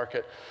mass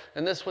market,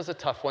 and this was a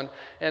tough one.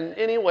 And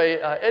anyway,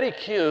 Eddie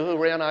Q, who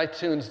ran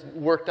iTunes,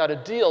 worked out a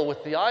deal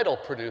with the Idol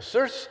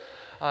producers,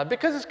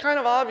 because it's kind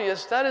of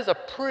obvious that is a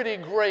pretty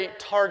great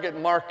target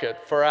market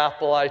for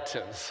Apple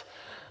iTunes,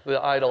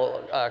 the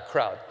Idol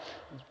crowd.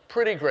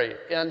 Pretty great.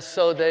 And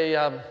so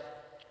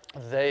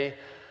they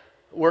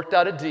worked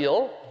out a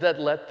deal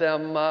that let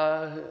them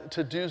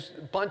to do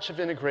a bunch of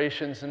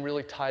integrations and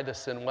really tie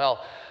this in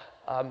well.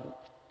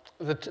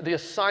 The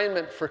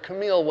assignment for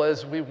Camille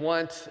was we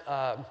want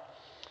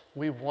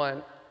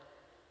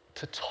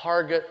to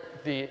target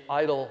the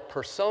Idol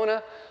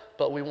persona,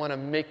 but we want to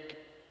make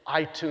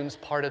iTunes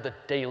part of the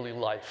daily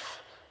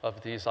life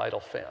of these Idol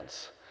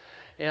fans.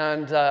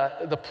 And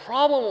the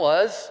problem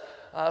was,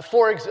 I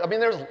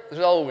mean, there's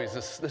always,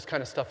 this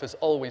kind of stuff is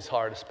always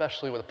hard,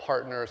 especially with a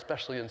partner,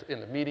 especially in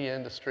the media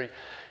industry.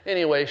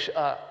 Anyway,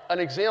 an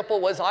example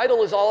was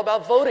Idol is all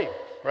about voting,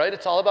 right?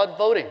 It's all about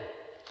voting.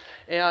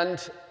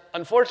 And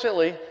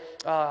unfortunately,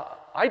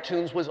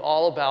 iTunes was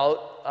all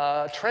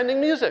about trending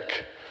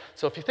music.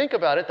 So if you think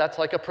about it, that's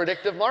like a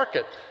predictive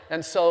market.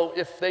 And so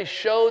if they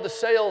show the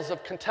sales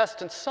of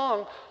contestants'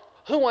 song,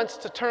 who wants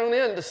to tune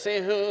in to see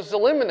who's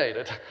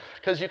eliminated?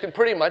 Because you can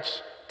pretty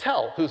much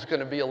tell who's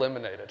going to be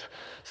eliminated.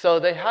 So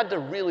they had to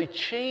really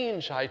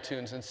change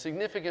iTunes in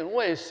significant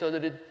ways so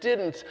that it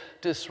didn't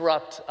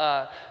disrupt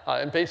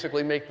and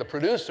basically make the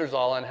producers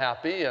all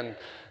unhappy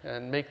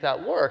and make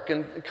that work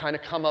and kind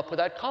of come up with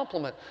that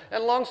complement.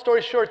 And long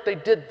story short, they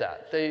did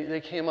that. They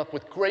came up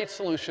with great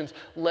solutions,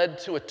 led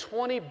to a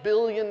 $20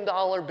 billion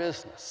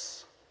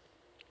business.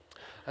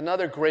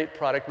 Another great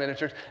product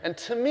manager. And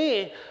to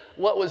me,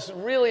 what was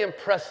really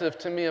impressive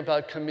to me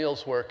about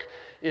Camille's work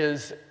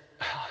is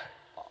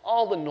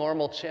all the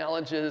normal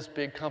challenges,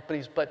 big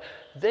companies, but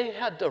they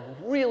had to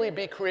really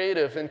be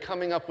creative in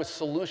coming up with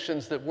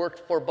solutions that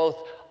worked for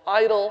both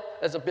Idol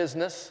as a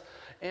business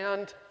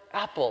and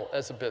Apple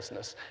as a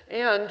business,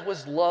 and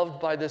was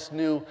loved by this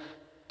new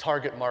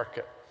target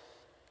market.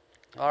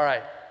 All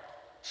right.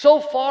 So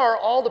far,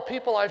 all the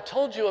people I've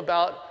told you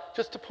about,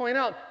 just to point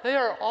out, they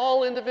are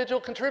all individual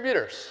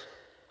contributors.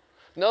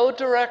 No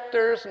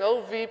directors,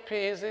 no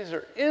VPs. These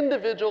are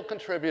individual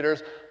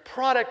contributors,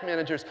 product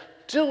managers,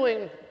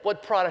 doing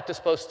what product is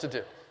supposed to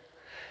do.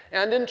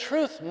 And in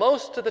truth,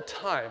 most of the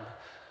time,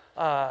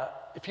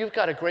 if you've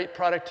got a great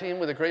product team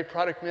with a great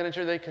product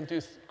manager, they can do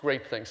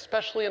great things,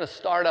 especially in a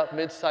startup,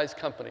 mid-sized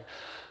company.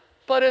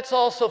 But it's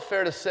also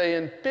fair to say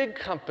in big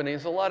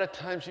companies, a lot of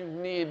times you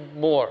need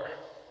more.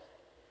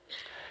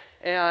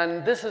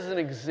 And this is an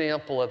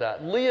example of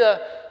that.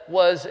 Leah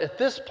was, at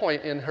this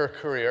point in her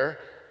career,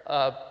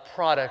 a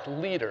product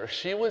leader.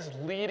 She was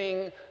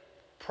leading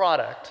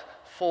product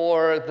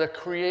for the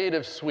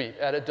Creative Suite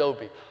at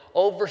Adobe.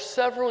 Over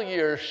several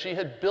years, she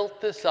had built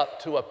this up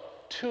to a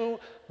 $2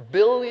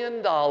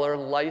 billion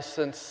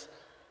license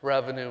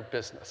revenue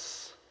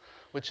business,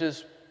 which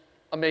is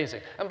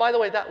amazing. And by the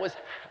way, that was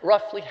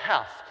roughly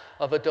half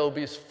of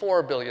Adobe's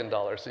 $4 billion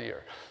a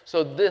year.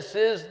 So this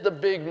is the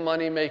big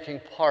money-making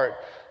part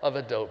of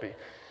Adobe.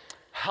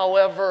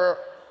 However,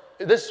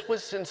 this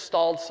was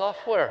installed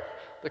software.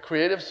 The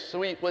Creative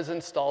Suite was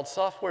installed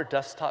software,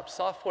 desktop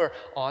software,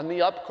 on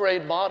the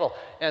upgrade model.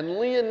 And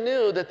Leah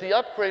knew that the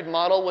upgrade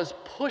model was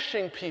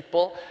pushing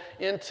people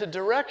into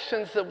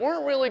directions that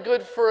weren't really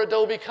good for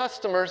Adobe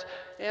customers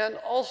and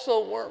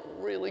also weren't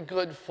really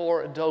good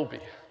for Adobe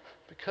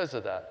because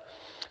of that.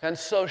 And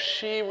so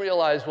she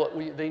realized what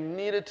they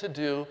needed to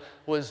do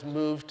was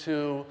move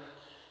to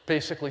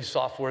basically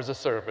software as a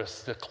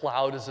service, the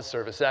cloud as a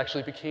service. It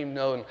actually became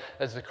known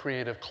as the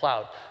Creative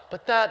Cloud.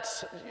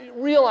 But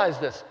realize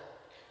this.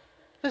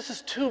 This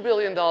is $2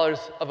 billion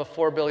of a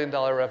 $4 billion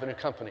revenue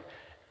company.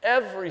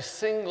 Every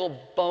single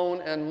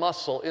bone and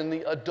muscle in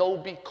the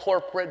Adobe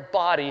corporate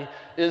body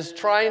is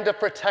trying to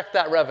protect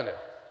that revenue.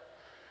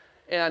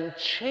 And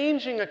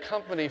changing a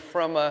company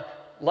from a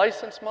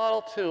license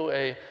model to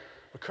a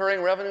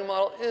recurring revenue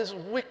model is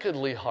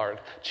wickedly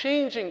hard.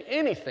 Changing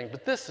anything,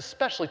 but this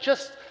especially,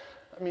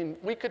 I mean,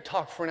 we could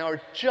talk for an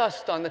hour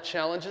just on the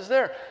challenges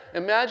there.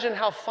 Imagine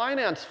how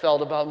finance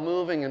felt about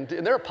moving, and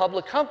they're a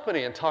public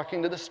company, and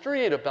talking to the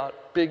street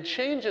about big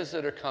changes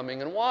that are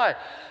coming and why.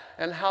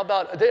 And how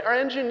about, our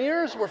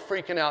engineers were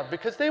freaking out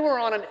because they were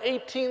on an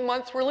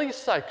 18-month release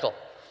cycle.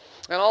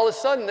 And all of a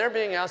sudden, they're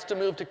being asked to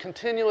move to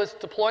continuous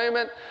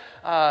deployment,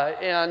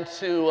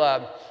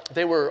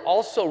 they were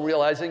also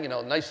realizing,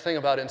 nice thing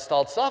about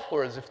installed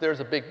software is if there's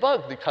a big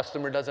bug, the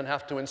customer doesn't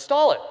have to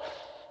install it.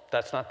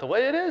 That's not the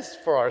way it is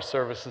for our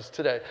services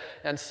today.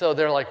 And so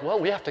they're like, well,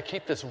 we have to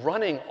keep this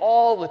running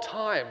all the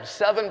time,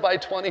 7 by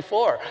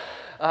 24.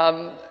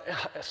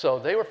 So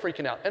they were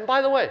freaking out. And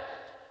by the way,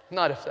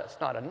 not if that's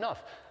not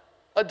enough,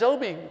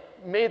 Adobe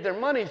made their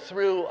money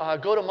through a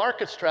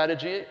go-to-market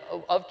strategy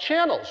of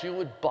channels. You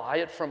would buy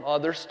it from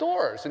other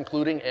stores,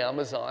 including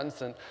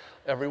Amazon's and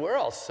everywhere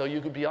else. So you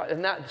could be,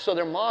 so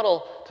their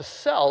model to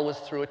sell was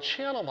through a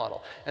channel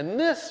model. And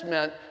this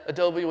meant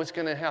Adobe was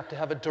going to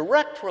have a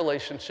direct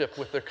relationship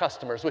with their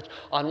customers, which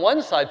on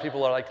one side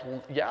people are like,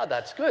 yeah,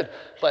 that's good.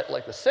 But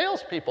like the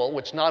salespeople,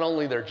 which not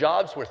only their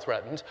jobs were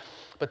threatened,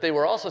 but they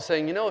were also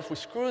saying, if we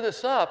screw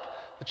this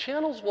up, the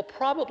channels will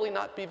probably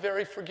not be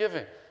very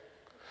forgiving.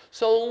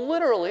 So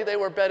literally, they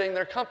were betting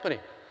their company.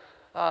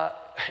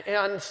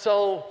 And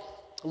so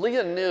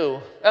Leah knew,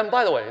 and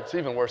by the way, it's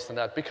even worse than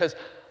that, because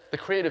the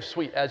Creative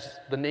Suite, as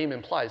the name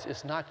implies,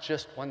 is not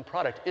just one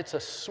product. It's a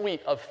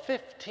suite of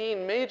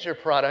 15 major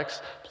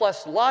products,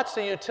 plus lots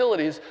of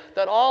utilities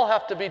that all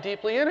have to be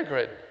deeply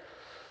integrated.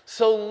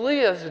 So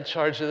Leah's in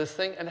charge of this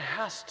thing and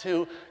has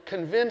to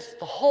convince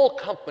the whole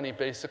company,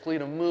 basically,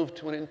 to move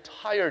to an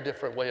entire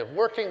different way of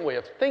working, way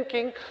of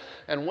thinking,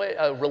 and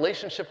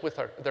relationship with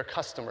their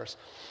customers.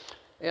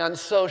 And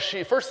so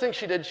first thing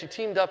she did, she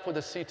teamed up with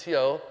a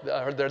CTO,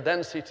 or their then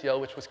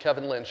CTO, which was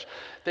Kevin Lynch.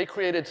 They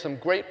created some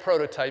great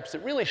prototypes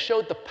that really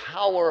showed the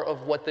power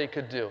of what they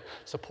could do,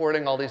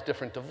 supporting all these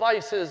different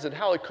devices and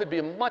how it could be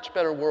a much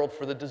better world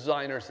for the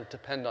designers that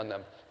depend on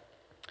them.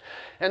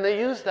 And they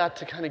used that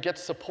to kind of get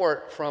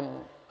support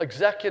from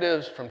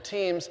executives, from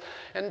teams.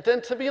 And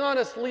then, to be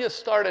honest, Leah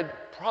started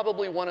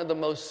probably one of the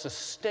most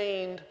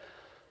sustained,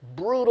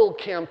 brutal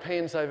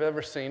campaigns I've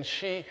ever seen.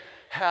 She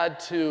had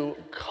to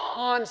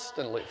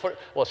constantly,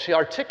 she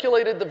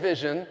articulated the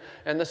vision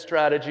and the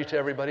strategy to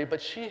everybody,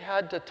 but she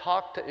had to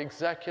talk to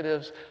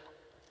executives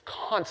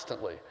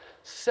constantly.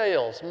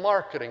 Sales,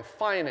 marketing,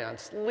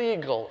 finance,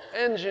 legal,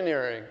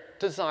 engineering,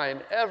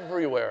 design,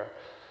 everywhere,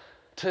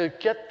 to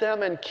get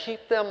them and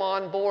keep them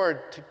on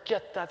board to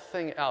get that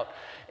thing out.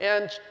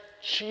 And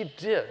she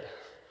did.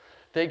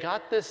 They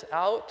got this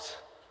out.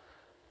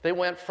 They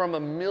went from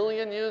 1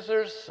 million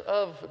users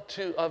of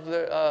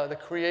the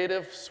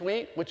Creative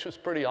Suite, which was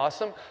pretty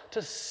awesome,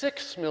 to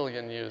 6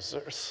 million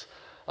users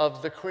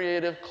of the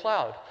Creative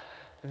Cloud.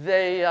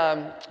 They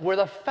were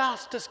the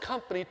fastest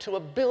company to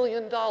 $1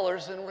 billion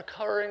in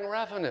recurring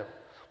revenue,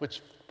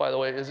 which, by the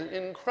way, is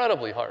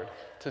incredibly hard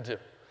to do.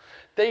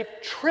 They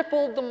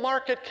tripled the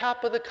market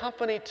cap of the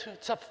company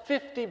it's a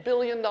 $50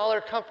 billion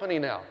company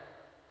now.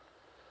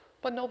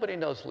 But nobody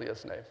knows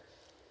Leah's name.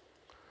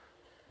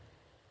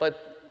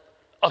 But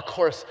of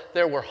course,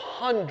 there were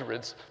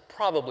hundreds,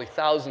 probably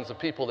thousands of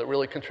people that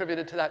really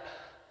contributed to that,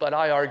 but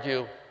I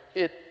argue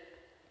it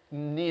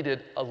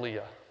needed a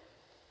Leah.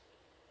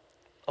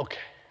 Okay.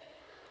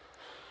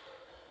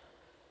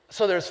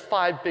 So there's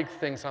 5 big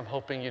things I'm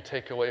hoping you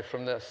take away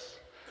from this.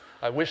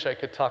 I wish I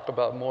could talk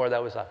about more.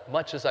 That was as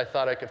much as I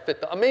thought I could fit.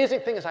 The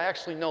amazing thing is I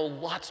actually know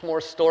lots more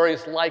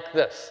stories like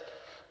this.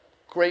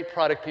 Great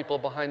product people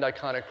behind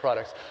iconic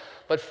products.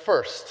 But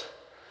first,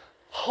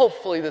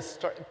 hopefully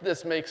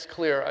this makes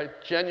clear, I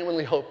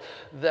genuinely hope,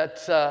 that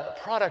the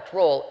product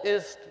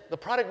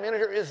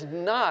manager is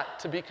not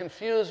to be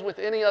confused with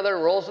any other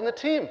roles in the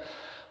team.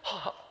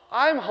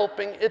 I'm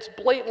hoping it's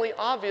blatantly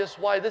obvious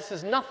why this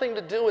is nothing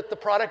to do with the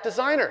product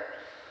designer.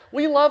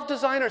 We love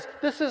designers.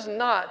 This is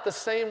not the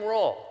same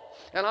role.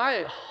 And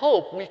I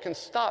hope we can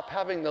stop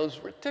having those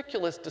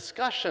ridiculous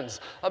discussions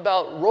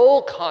about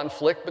role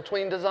conflict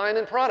between design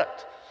and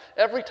product.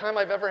 Every time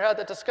I've ever had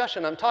that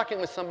discussion, I'm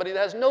talking with somebody that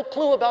has no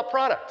clue about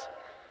product.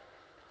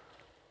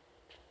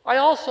 I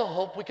also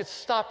hope we could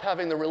stop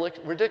having the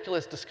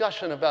ridiculous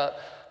discussion about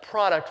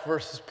product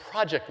versus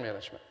project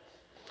management.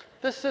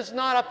 This is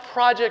not a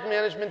project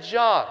management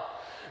job.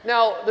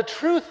 Now, the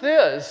truth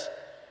is,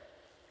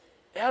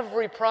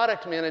 every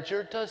product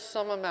manager does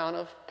some amount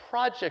of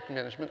project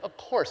management, of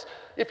course.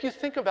 If you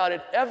think about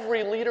it,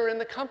 every leader in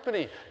the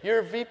company,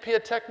 your VP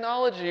of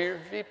technology, your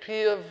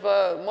VP of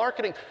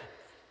marketing,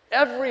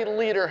 every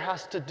leader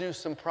has to do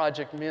some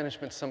project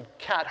management, some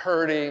cat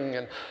herding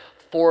and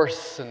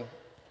force and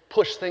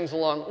push things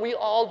along. We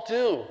all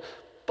do.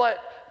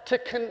 But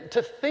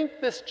to think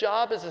this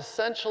job is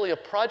essentially a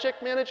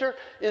project manager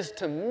is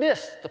to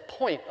miss the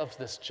point of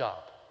this job.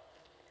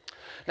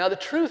 Now, the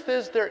truth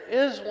is there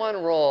is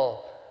one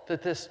role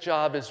that this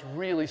job is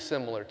really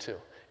similar to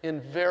in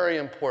very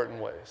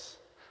important ways,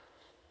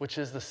 which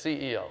is the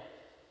CEO.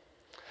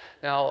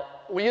 Now,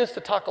 we used to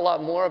talk a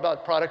lot more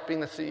about product being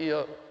the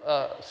CEO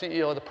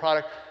of the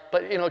product,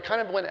 but it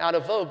kind of went out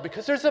of vogue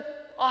because there's an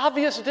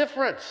obvious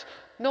difference.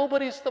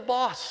 Nobody's the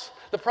boss.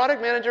 The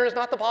product manager is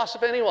not the boss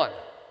of anyone.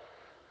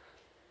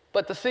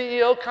 But the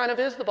CEO kind of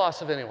is the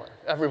boss of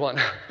everyone.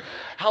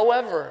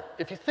 However,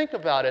 if you think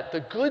about it,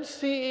 the good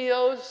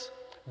CEOs,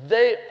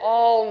 they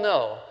all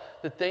know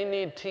that they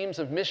need teams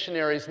of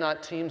missionaries,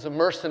 not teams of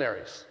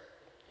mercenaries.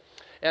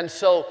 And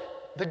so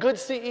the good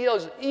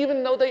CEOs,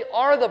 even though they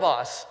are the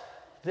boss,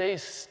 they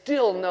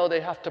still know they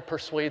have to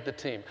persuade the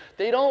team.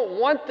 They don't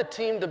want the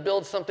team to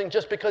build something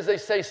just because they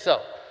say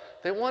so.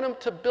 They want them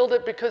to build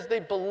it because they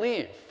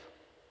believe.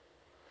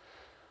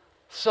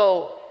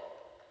 So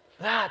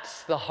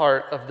that's the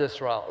heart of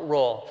this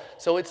role.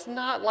 So it's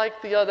not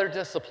like the other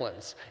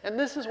disciplines. And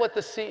this is what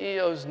the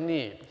CEOs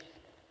need.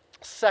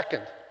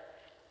 Second,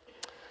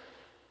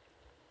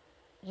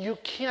 you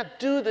can't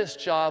do this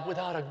job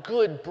without a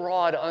good,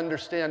 broad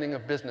understanding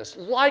of business.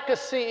 Like a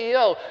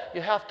CEO,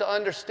 you have to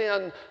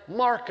understand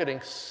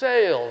marketing,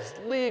 sales,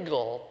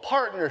 legal,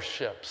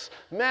 partnerships,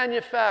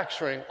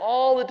 manufacturing,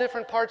 all the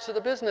different parts of the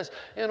business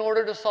in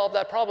order to solve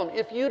that problem.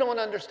 If you don't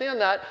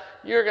understand that,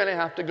 you're going to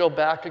have to go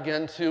back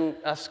again to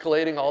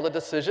escalating all the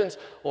decisions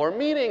or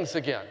meetings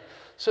again.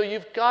 So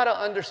you've got to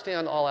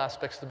understand all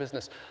aspects of the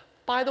business.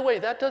 By the way,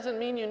 that doesn't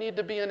mean you need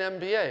to be an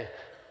MBA.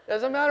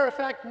 As a matter of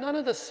fact, none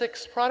of the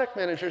 6 product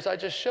managers I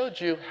just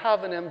showed you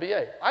have an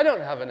MBA. I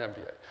don't have an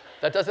MBA.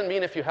 That doesn't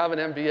mean if you have an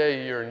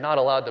MBA, you're not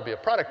allowed to be a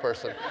product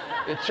person.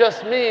 It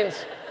just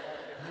means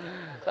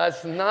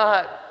that's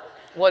not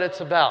what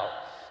it's about.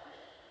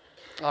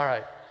 All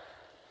right.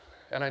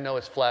 And I know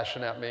it's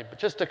flashing at me, but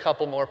just a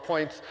couple more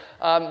points.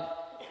 I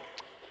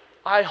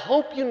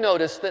hope you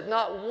notice that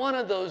not one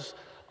of those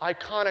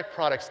iconic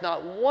products,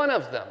 not one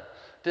of them,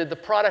 did the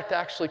product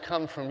actually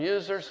come from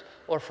users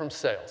or from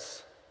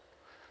sales.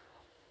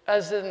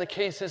 As in the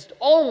cases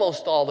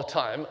almost all the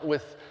time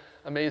with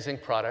amazing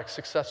products,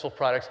 successful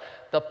products,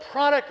 the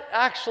product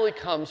actually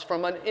comes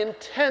from an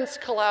intense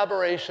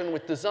collaboration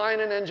with design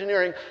and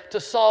engineering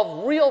to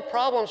solve real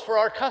problems for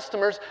our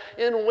customers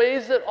in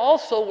ways that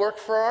also work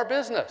for our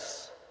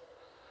business.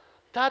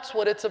 That's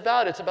what it's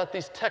about. It's about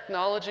these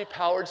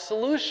technology-powered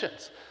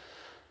solutions.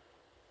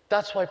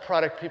 That's why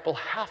product people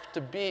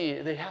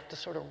they have to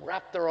sort of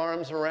wrap their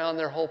arms around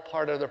their whole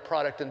part of their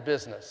product and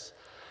business.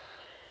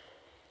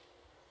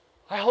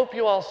 I hope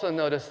you also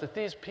notice that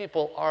these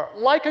people are,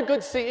 like a good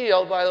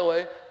CEO, by the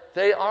way,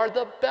 they are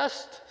the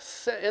best,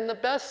 in the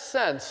best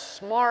sense,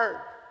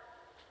 smart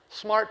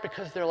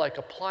because they're like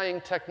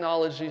applying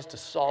technologies to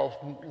solve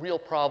real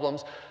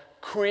problems.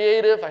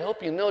 Creative, I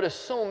hope you notice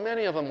so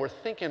many of them were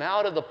thinking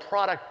out of the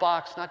product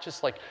box, not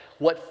just like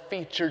what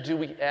feature do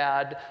we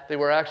add. They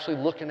were actually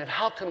looking at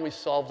how can we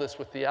solve this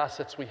with the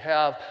assets we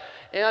have.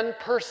 And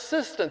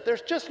persistent,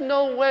 there's just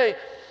no way,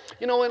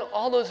 you know, in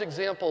all those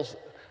examples,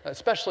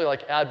 especially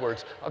like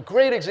AdWords, a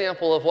great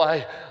example of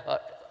why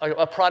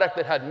a product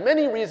that had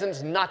many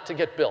reasons not to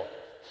get built.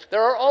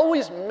 There are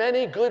always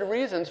many good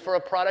reasons for a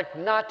product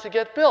not to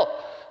get built.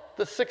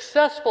 The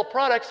successful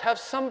products have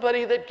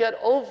somebody that get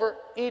over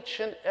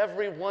each and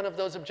every one of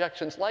those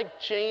objections, like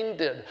Jane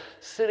did,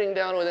 sitting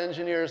down with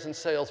engineers and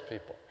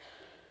salespeople.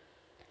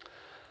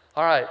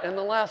 All right, and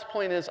the last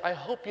point is, I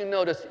hope you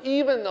notice,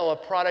 even though a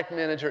product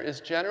manager is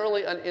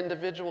generally an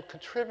individual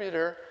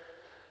contributor,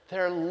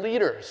 they're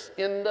leaders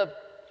in the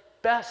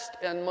best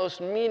and most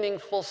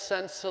meaningful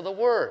sense of the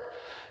word.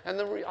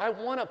 And I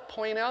want to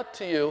point out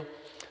to you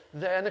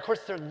that, and of course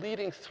they're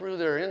leading through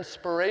their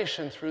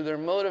inspiration, through their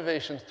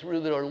motivation, through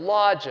their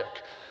logic.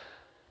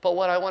 But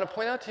what I want to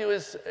point out to you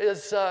is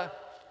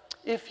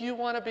if you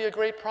want to be a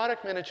great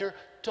product manager,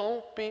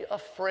 don't be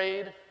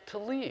afraid to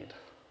lead.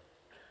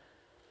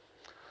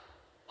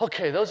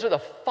 Okay, those are the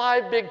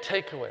 5 big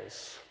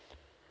takeaways.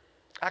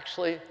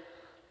 Actually,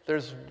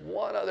 there's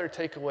one other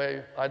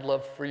takeaway I'd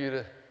love for you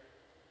to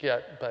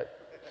get, but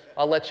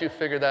I'll let you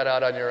figure that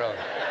out on your own.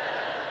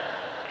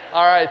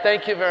 All right,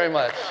 thank you very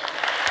much.